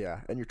 Yeah,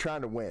 and you're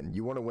trying to win.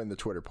 You want to win the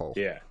Twitter poll.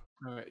 Yeah.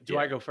 All right, do Yeah.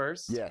 I go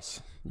first?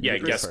 Yes. Yeah,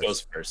 You guest first.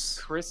 goes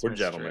first. Christmas We're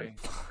gentlemen. tree.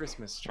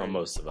 Christmas tree. Well,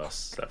 most of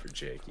us, except for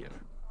Jake, you know.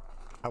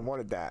 I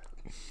wanted that.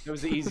 It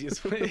was the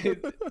easiest way.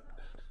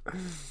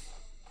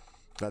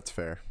 That's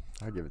fair.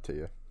 I'll give it to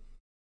you.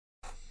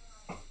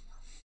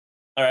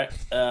 All right.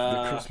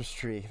 The Christmas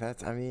tree.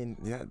 That's. I mean,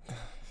 yeah.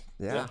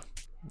 Yeah.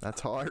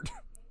 That's hard.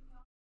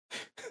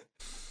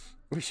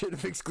 We should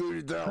have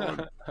excluded that one.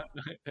 All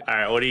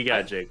right. What do you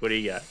got, Jake? What do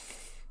you got?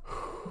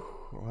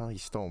 Well, he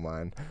stole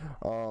mine.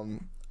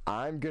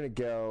 I'm gonna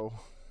go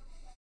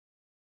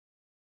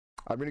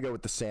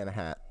with the Santa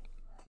hat.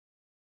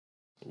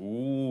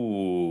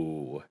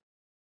 Ooh.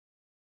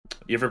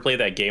 You ever play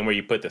that game where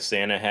you put the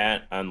Santa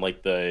hat on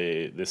like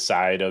the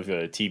side of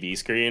a TV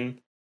screen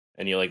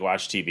and you like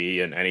watch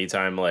TV and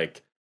anytime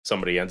like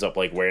somebody ends up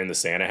like wearing the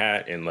Santa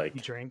hat and like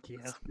You drink,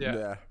 yeah.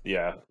 Yeah.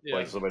 yeah, Yeah.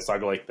 like somebody's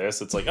talking like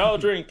this, it's like, oh,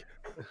 drink.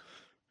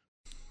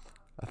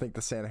 I think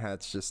the Santa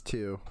hat's just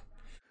too.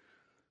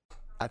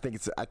 I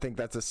think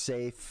that's a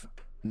safe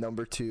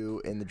number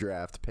 2 in the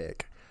draft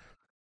pick.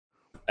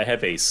 I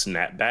have a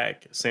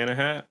snapback Santa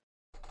hat.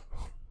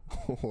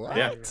 What?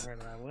 Yeah. I've never heard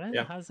of that. What?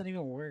 Yeah. How does that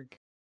even work?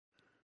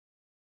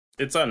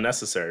 It's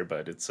unnecessary,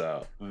 but it's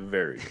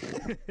very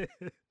cool.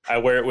 I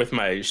wear it with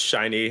my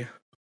shiny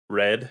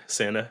red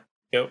Santa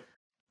coat.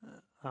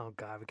 Oh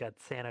god, we got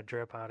Santa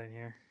drip out in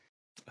here.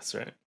 That's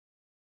right.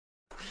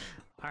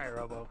 All right,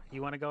 Robo,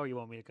 you want to go or you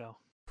want me to go?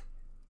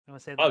 You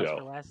want to say the I'll best go.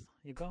 for last?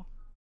 You go.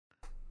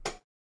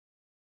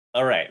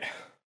 All right.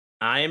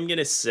 I am going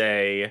to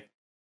say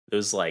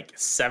those like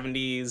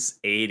 70s,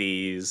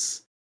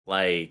 80s,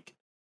 like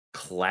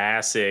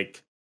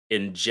classic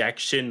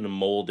injection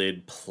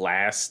molded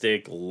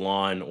plastic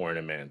lawn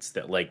ornaments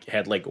that like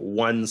had like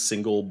one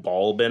single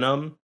bulb in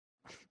them.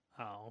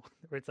 Oh,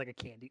 where it's like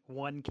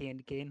one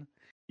candy cane.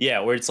 Yeah,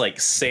 where it's like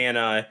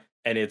Santa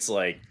and it's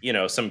like,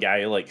 some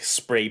guy like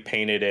spray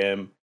painted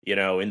him,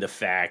 in the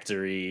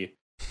factory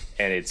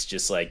and it's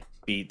just like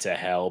beat to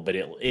hell, but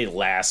it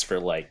lasts for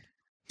like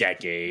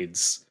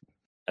decades.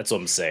 That's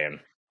what I'm saying.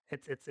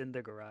 It's in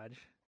the garage.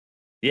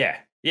 Yeah.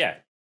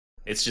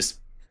 It's just,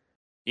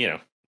 it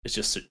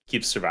just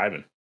keeps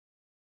surviving.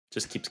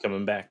 Just keeps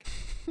coming back.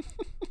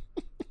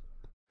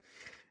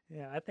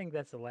 Yeah, I think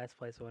that's the last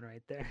place one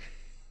right there.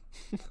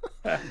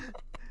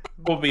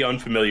 We'll be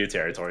unfamiliar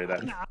territory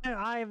then.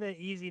 I have an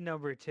easy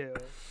number 2.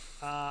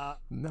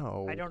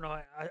 No. I don't know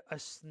a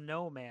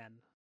snowman.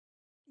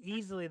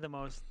 easily the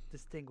most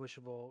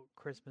distinguishable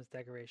Christmas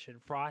decoration.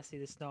 Frosty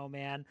the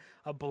Snowman,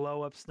 a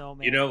blow-up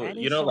snowman,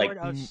 any like sort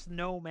of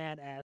snowman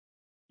ass.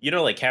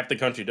 like half the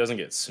country doesn't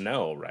get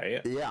snow,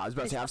 right? Yeah, I was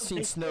about to say I've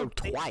seen snow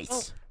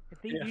twice.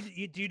 Yeah.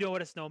 Do you know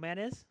what a snowman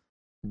is?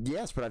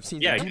 Yes, but I've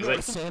seen. Yeah, do you know what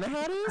a Santa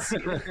hat is?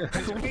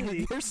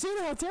 crazy. There's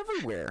Santa hats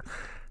everywhere.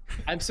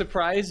 I'm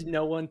surprised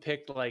no one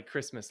picked like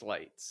Christmas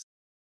lights.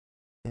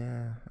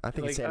 Yeah, I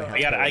think Like, Santa oh,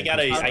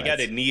 hats. I got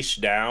to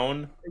niche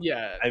down.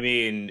 Yeah. I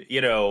mean,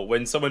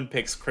 when someone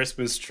picks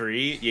Christmas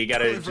tree, you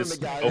gotta Coming from just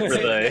the guy go that for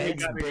said the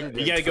Eggs Benedict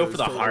you gotta for go his for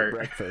the favorite heart.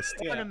 breakfast.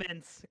 Yeah.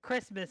 Ornaments,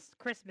 Christmas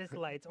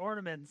lights,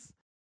 ornaments,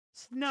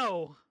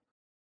 snow.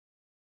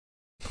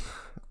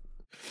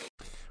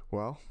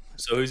 Well,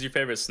 So who's your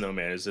favorite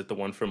snowman? Is it the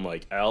one from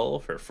like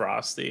Elf or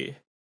Frosty?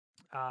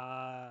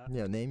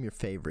 yeah, name your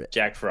favorite.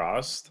 Jack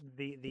Frost?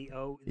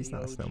 He's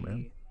not a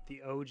snowman.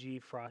 The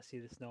OG Frosty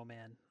the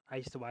Snowman. I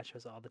used to watch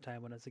those all the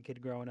time when I was a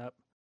kid growing up.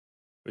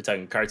 We're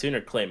talking cartoon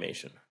or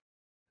claymation?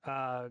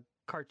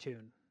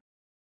 Cartoon.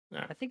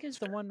 Ah, I think it's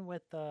the one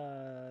with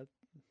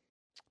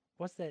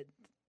what's that?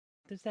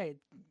 There's that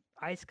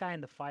ice guy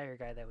and the fire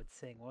guy that would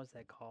sing. What was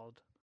that called?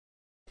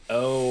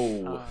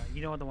 Oh,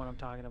 You know the one I'm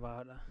talking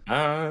about.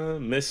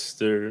 I'm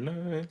Mr.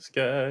 Nice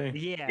Guy.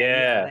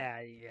 Yeah.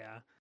 Yeah.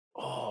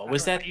 Oh,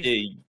 was I that used-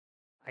 the?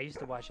 I used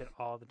to watch it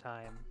all the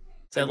time.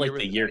 Is that A like year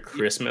the with- year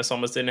Christmas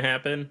almost didn't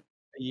happen?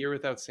 A Year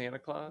Without Santa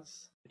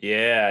Claus.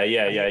 Yeah.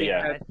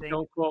 I think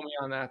Don't quote me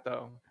on that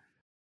though.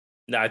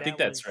 No, I think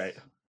that that's right.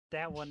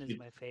 That one is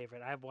my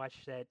favorite. I've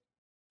watched that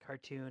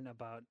cartoon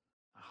about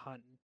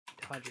 100,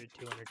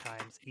 200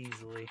 times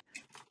easily.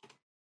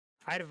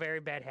 I had a very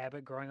bad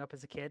habit growing up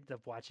as a kid of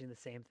watching the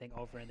same thing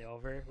over and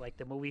over. Like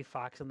the movie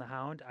Fox and the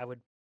Hound, I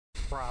would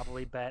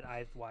probably bet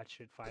I've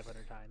watched it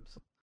 500 times.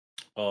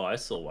 Oh, I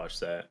still watch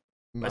that.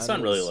 My Mine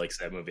son really was- likes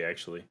that movie,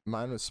 actually.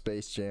 Mine was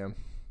Space Jam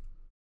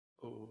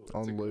Ooh,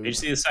 on Did loop. you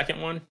see the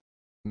second one?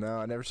 No,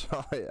 I never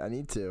saw it. I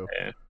need to.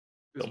 Yeah.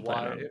 It was Don't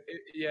plan wild.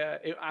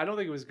 on I don't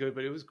think it was good,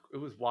 but it was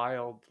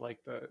wild. Like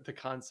the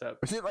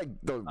concept. Was it like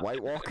the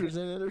White Walkers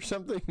in it or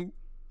something?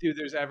 Dude,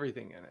 there's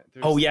everything in it.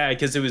 Oh yeah,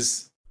 because it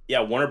was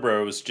Warner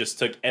Bros. Just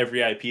took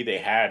every IP they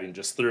had and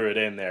just threw it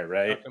in there,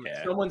 right?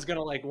 Yeah. Someone's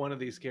gonna like one of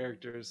these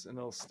characters, and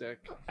they'll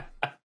stick.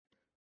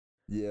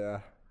 Yeah.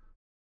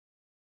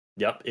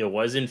 Yep, it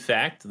was in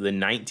fact the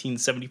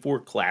 1974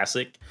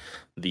 classic,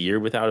 The Year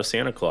Without a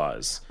Santa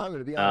Claus. I'm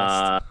gonna be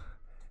honest.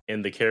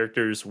 And the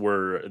characters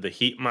were the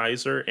Heat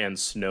Miser and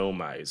Snow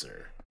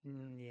Miser.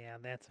 Yeah,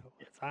 that's who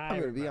it is. I'm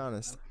gonna be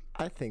honest.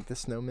 I think the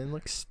snowman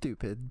looks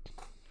stupid.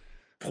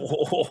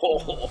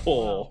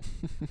 Oh,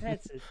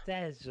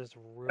 That is just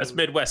rude. that's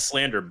Midwest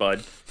slander,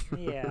 bud.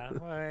 Yeah,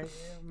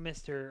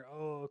 Mr.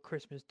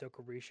 Christmas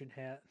decoration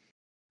hat.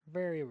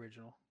 Very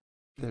original.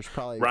 There's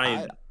probably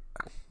Ryan,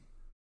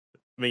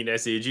 I mean,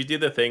 Nessie, did you do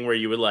the thing where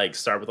you would like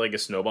start with like a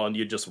snowball and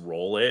you just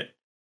roll it,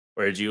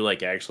 or did you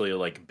like actually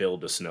like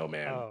build a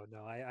snowman? Oh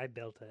no, I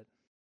built it.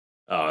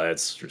 Oh,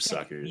 that's for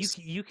suckers.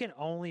 You can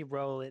only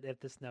roll it if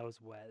the snow's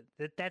wet.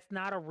 That's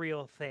not a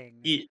real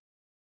thing.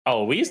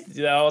 Oh, we used to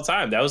do that all the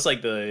time. That was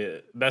like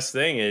the best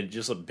thing. It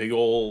just a big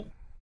old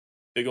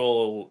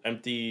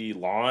empty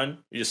lawn.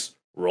 You just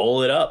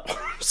roll it up.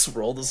 Just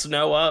roll the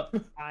snow up.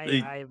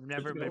 I've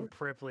never been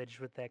privileged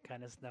with that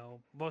kind of snow.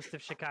 Most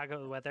of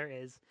Chicago weather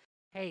is,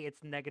 hey,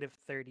 it's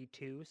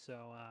 -32,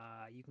 so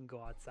you can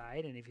go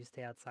outside, and if you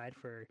stay outside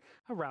for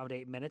around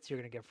 8 minutes, you're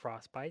gonna get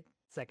frostbite.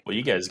 Second. Well,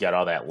 you guys got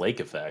all that lake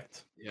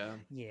effect. Yeah.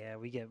 Yeah,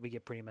 we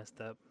get pretty messed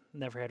up.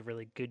 Never had a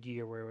really good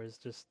year where it was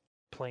just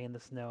playing the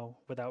snow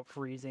without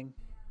freezing.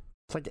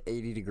 It's like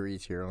 80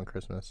 degrees here on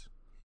Christmas.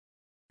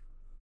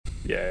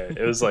 Yeah,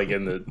 it was like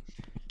in the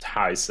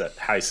high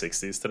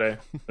 60s today,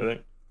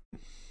 I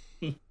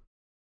think.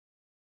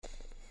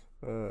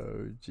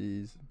 Oh,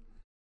 jeez.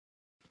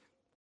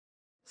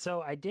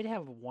 So I did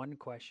have one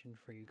question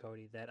for you,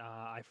 Cody, that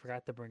I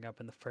forgot to bring up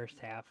in the first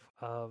half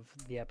of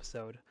the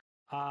episode.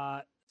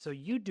 So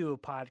you do a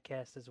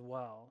podcast as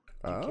well.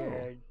 Do you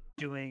care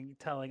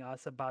telling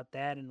us about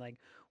that and like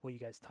what you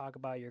guys talk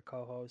about, your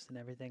co-host and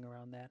everything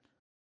around that?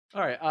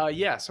 All right.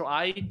 Yeah. So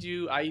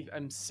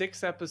I'm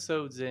 6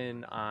 episodes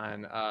in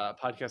on a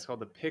podcast called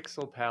the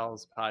Pixel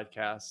Pals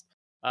podcast,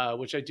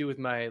 which I do with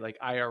my like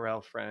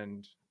IRL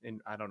friend. And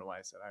I don't know why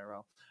I said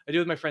IRL. I do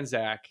with my friend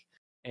Zach,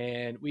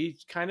 and we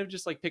kind of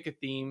just like pick a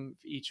theme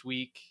each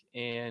week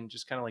and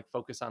just kind of like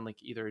focus on like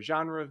either a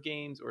genre of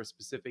games or a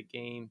specific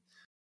game.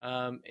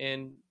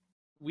 And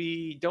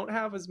we don't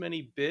have as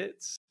many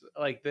bits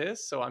like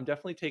this, so I'm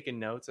definitely taking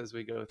notes as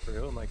we go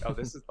through. I'm like, oh,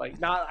 this is like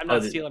I'm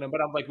not stealing them,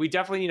 but I'm like, we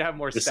definitely need to have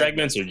more. The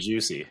segments are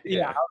juicy.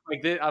 Yeah,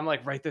 I'm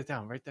like, write that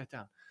down.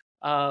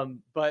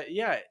 But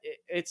yeah,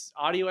 it's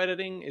audio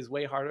editing is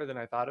way harder than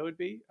I thought it would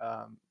be.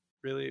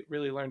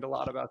 Really learned a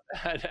lot about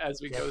that as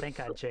we go. Thank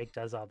God Jake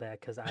does all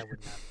that because I would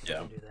not be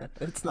able to do that.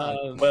 It's not.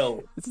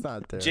 It's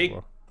not terrible. Jake,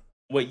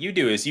 what you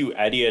do is you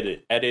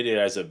edit it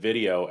as a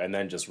video and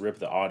then just rip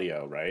the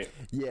audio, right?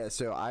 Yeah,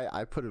 so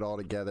I put it all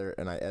together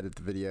and I edit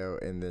the video,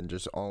 and then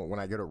just when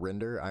I go to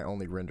render, I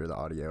only render the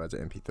audio as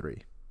an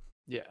MP3.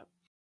 Yeah.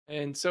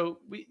 And so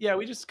we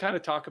just kind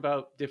of talk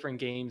about different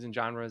games and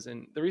genres.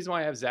 And the reason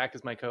why I have Zach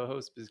as my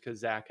co-host is because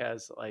Zach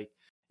has like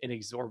an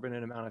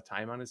exorbitant amount of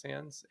time on his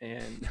hands,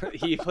 and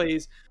he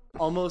plays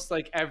almost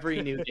like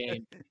every new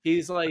game.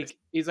 He's like,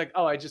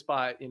 oh, I just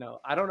bought,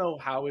 I don't know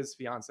how his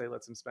fiance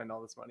lets him spend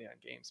all this money on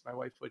games. My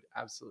wife would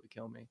absolutely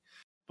kill me.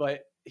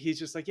 But he's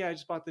just like, yeah, I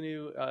just bought the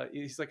new.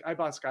 He's like, I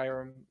bought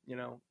Skyrim.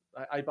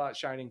 I bought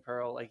Shining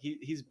Pearl. Like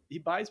he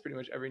buys pretty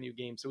much every new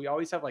game. So we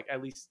always have like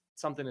at least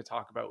something to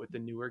talk about with the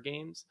newer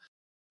games.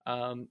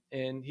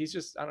 And he's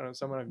just, I don't know,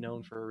 someone I've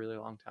known for a really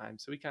long time.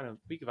 So we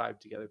vibe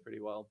together pretty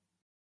well.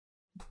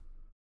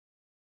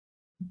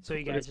 So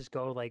you guys just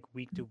go like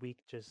week to week,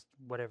 just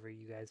whatever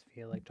you guys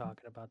feel like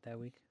talking about that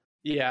week.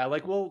 Yeah,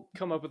 like we'll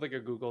come up with like a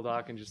Google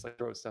Doc and just like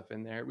throw stuff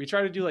in there. We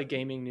try to do like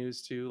gaming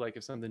news too. Like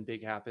if something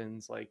big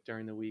happens like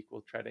during the week,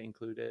 we'll try to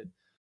include it.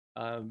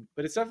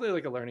 But it's definitely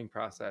like a learning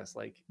process.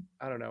 Like,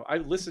 I don't know. I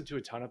listened to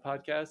a ton of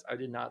podcasts. I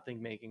did not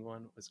think making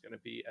one was going to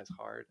be as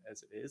hard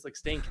as it is. Like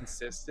staying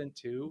consistent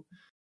too.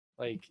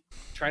 Like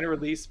trying to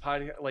release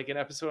like an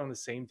episode on the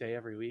same day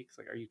every week. It's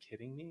like, are you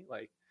kidding me?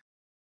 Like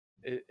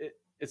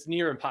it's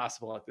near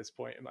impossible at this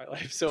point in my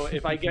life. So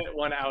if I get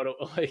one out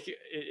like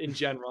in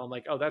general, I'm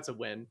like, oh, that's a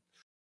win.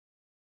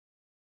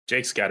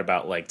 Jake's got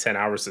about like 10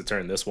 hours to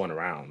turn this one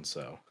around.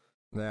 So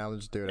yeah, I'll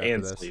just do it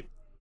and after sleep.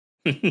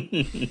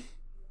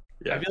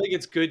 Yeah. I feel like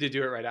it's good to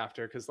do it right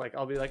after because like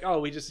I'll be like,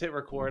 oh, we just hit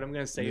record. I'm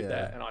gonna save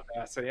that and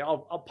Audacity.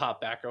 I'll pop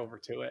back over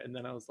to it, and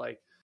then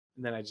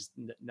I just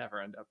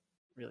never end up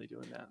really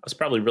doing that. It's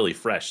probably really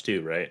fresh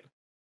too, right?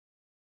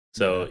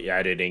 So yeah,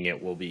 editing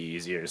it will be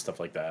easier, stuff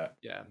like that.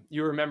 Yeah,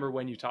 you remember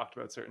when you talked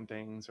about certain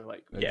things, or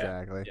like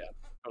exactly. Yeah,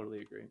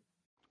 totally agree.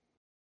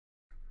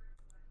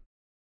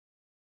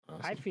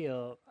 Awesome.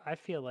 I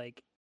feel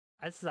like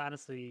this is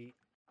honestly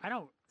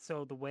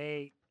so the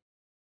way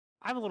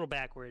I'm a little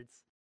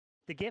backwards.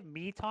 To get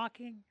me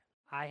talking,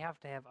 I have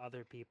to have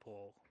other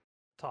people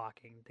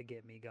talking to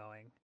get me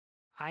going.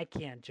 I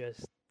can't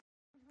just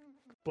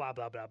blah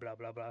blah blah blah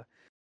blah blah,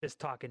 just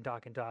talk and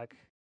talk and talk.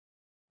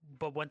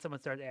 But when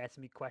someone starts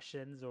asking me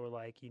questions or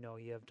like, you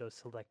have those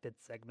selected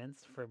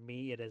segments, for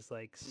me it is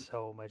like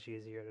so much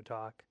easier to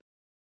talk.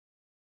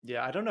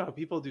 Yeah, I don't know how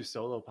people do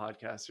solo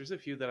podcasts. There's a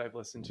few that I've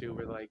listened to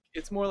where like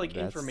it's more like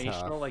That's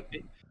informational. tough. Like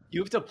you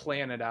have to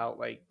plan it out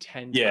like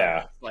 10 Yeah,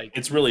 times. Like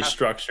it's really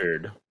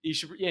structured. You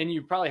should, and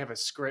you probably have a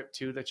script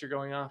too that you're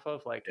going off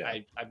of. Like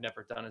I've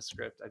never done a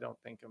script. I don't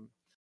think I'm.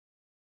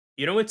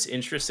 You know what's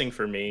interesting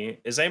for me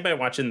is anybody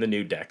watching the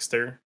new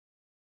Dexter?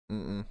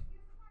 Mm-mm.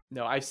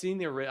 No, I've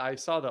seen I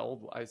saw the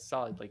old. I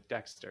saw like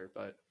Dexter,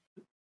 but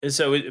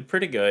so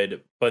pretty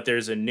good. But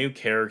there's a new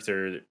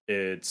character.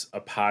 It's a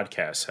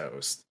podcast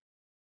host.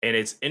 And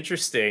it's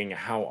interesting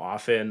how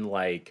often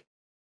like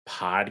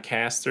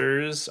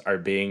podcasters are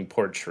being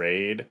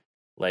portrayed.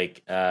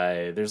 Like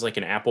there's like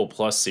an Apple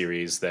Plus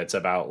series that's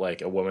about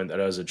like a woman that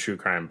does a true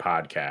crime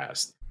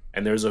podcast.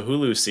 And there's a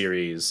Hulu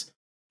series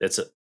that's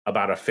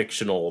about a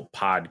fictional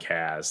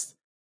podcast.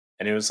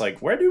 And it was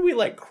like, where do we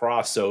like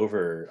cross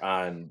over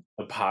on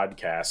the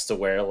podcast to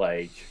where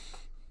like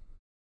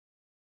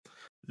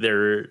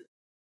they're,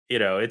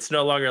 it's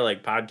no longer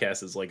like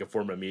podcast is like a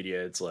form of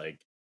media. It's like,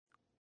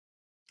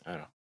 I don't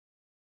know.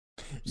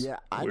 Yeah,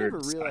 I never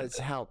realized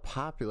how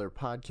popular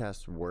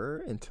podcasts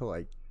were until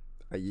like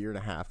a year and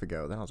a half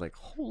ago. Then I was like,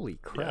 holy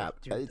crap.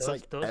 Yeah, dude, it's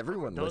like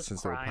everyone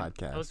listens to a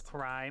podcast. Those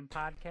crime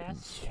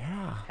podcasts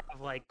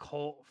have like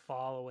cult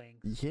following.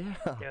 Yeah.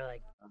 They're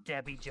like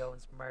Debbie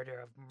Jones' murder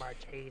of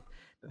March 8th,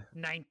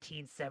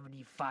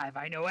 1975.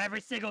 I know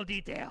every single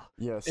detail.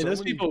 Yeah, and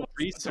those people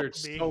research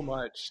so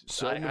much.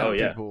 So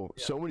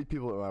many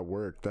people at my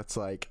work, that's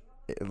like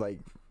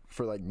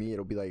for like me,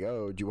 it'll be like,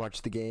 oh, did you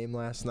watch the game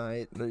last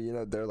night?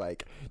 Or, they're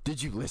like,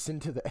 did you listen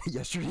to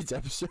yesterday's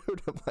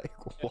episode? I'm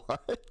like,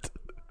 what?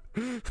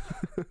 And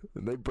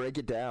they break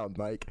it down.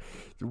 Like,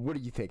 what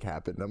do you think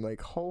happened? I'm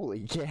like,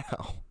 holy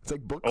cow. It's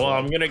like book club. Well,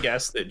 I'm going to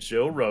guess that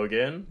Joe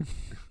Rogan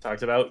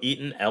talked about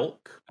eating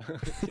elk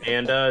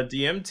and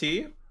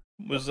DMT.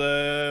 Was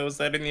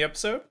that in the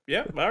episode?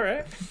 Yeah, all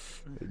right.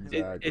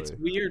 Exactly. It's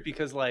weird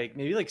because like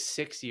maybe like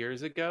 6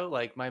 years ago,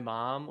 like my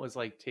mom went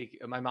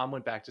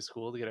back to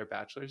school to get her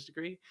bachelor's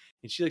degree,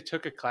 and she like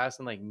took a class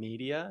in like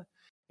media,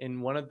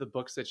 and one of the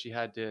books that she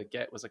had to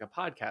get was like a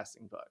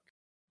podcasting book,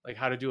 like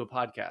how to do a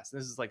podcast.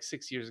 And this is like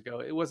 6 years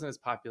ago. It wasn't as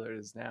popular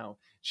as now.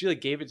 She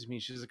like gave it to me.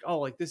 She was like, oh,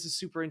 like this is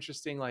super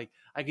interesting. Like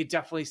I could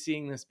definitely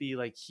seeing this be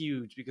like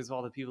huge because of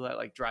all the people that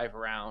like drive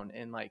around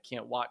and like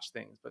can't watch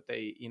things, but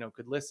they,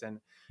 could listen.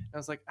 And I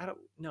was like, I don't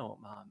know,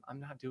 Mom, I'm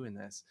not doing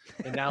this.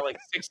 And now like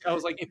I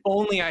was like, if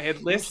only I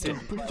had listened.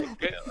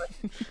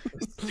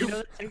 You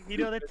know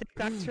the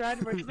TikTok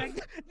trend where he's like,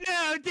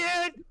 no,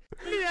 dude.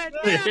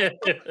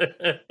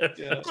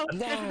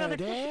 No,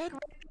 Dad.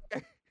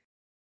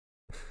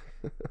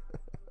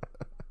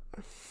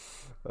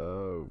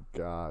 Oh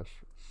gosh.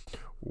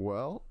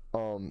 Well,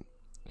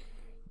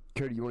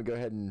 Cody, you want to go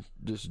ahead and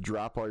just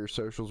drop all your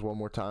socials one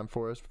more time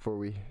for us before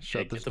we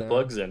shut this down? Get the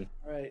plugs in.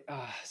 All right.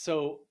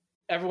 So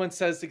everyone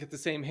says to get the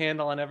same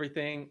handle on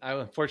everything. I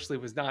unfortunately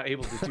was not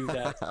able to do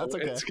that. So That's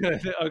okay. It's gonna,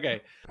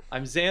 okay.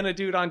 I'm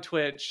Zanadood on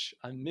Twitch.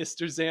 I'm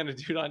Mr.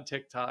 Xanadood on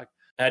TikTok.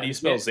 How do you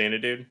spell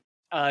Zanadood?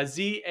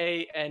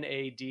 Zanadood.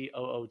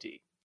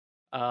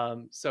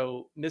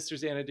 So Mr.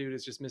 Zanadood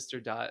is just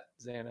Mr.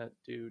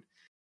 Xanadood.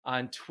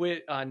 On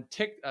on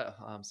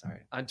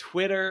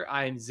Twitter,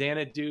 I'm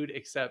Zanadood,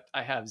 except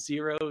I have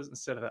zeros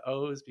instead of the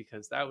O's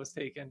because that was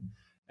taken.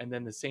 And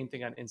then the same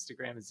thing on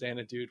Instagram is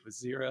Zanadood with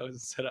zeros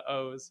instead of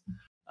O's.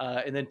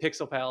 And then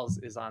Pixel Pals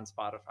is on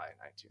Spotify and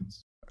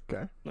iTunes.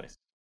 Okay. Nice.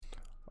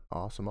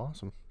 Awesome.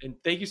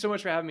 And thank you so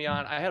much for having me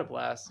on. I had a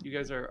blast. You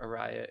guys are a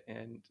riot,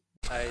 and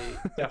I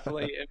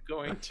definitely am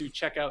going to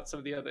check out some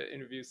of the other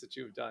interviews that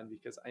you have done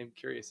because I'm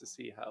curious to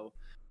see how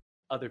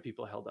other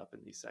people held up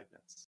in these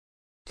segments.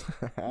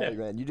 Hey,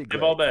 man, you did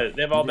great.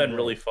 They've all been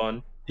really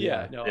fun.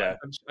 Yeah.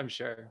 I'm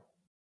sure.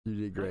 You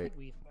did great.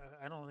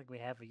 I don't think we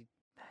have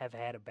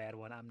had a bad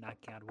one. I'm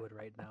knocking on wood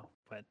right now,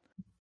 but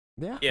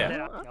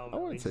Yeah. I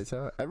wouldn't say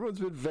so. Everyone's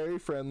been very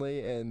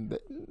friendly, and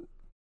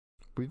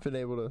we've been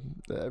able to.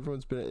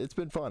 It's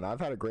been fun. I've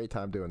had a great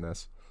time doing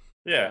this.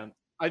 Yeah.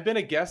 I've been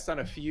a guest on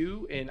a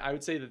few, and I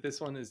would say that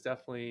this one is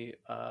definitely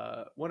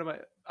one of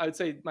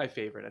my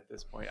favorite at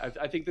this point.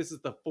 I think this is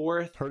the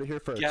fourth Heard it here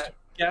first.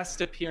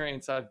 guest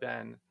appearance I've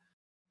been,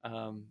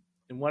 and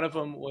one of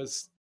them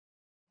was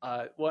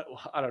one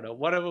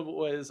of them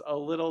was a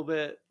little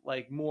bit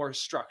like more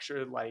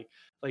structured, like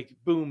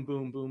boom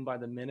boom boom by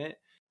the minute,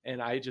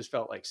 and I just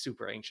felt like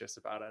super anxious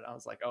about it. I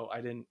was like, oh,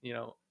 I didn't,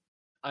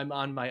 I'm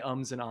on my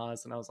ums and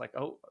ahs, and I was like,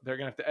 oh, they're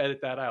gonna have to edit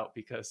that out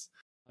because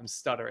I'm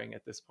stuttering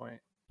at this point.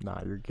 Nah,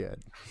 you're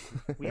good.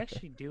 We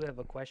actually do have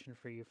a question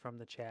for you from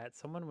the chat.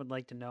 Someone would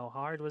like to know,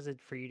 how hard was it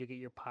for you to get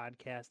your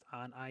podcast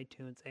on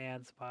iTunes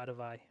and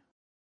Spotify?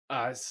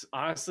 It's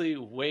honestly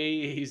way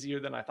easier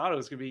than I thought it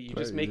was gonna be. You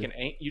just make an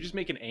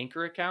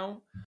Anchor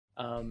account.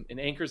 An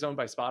Anchor's owned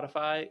by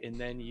Spotify, and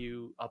then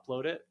you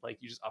upload it. Like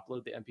you just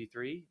upload the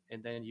MP3,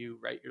 and then you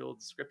write your little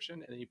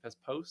description, and then you press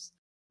post,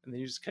 and then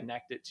you just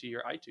connect it to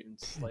your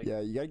iTunes. Like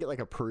you gotta get like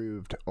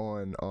approved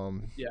on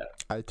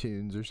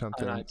iTunes or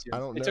something. On iTunes. I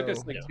don't know. It took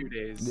us like 2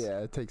 days. Yeah,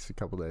 it takes a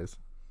couple days.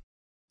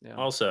 Yeah.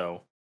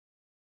 Also,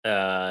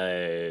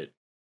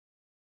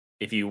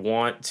 if you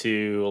want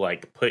to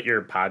like put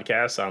your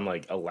podcast on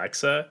like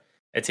Alexa,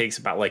 it takes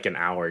about like an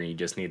hour, and you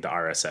just need the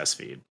RSS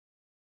feed.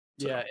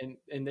 So. Yeah,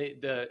 and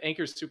the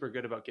Anchor's super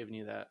good about giving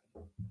you that.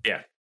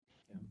 Yeah.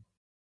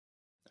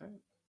 All right.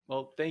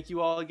 Well, thank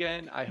you all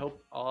again. I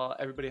hope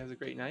everybody has a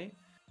great night,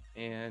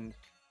 and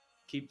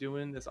keep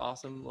doing this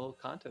awesome little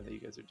content that you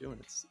guys are doing.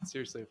 It's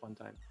seriously a fun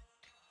time.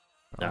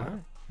 All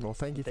right. Well,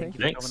 thank you. Thank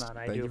you for coming on.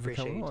 I do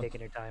appreciate you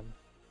taking your time.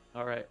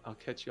 All right. I'll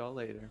catch you all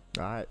later.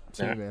 All right.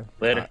 See you, man.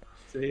 Later. Right.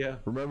 See ya.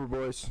 Remember,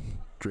 boys,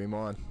 dream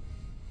on.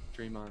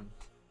 Dream on.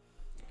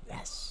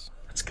 Yes.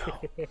 Let's go.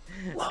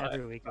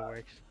 Every week it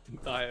works.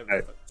 Bye,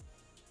 everybody. Right.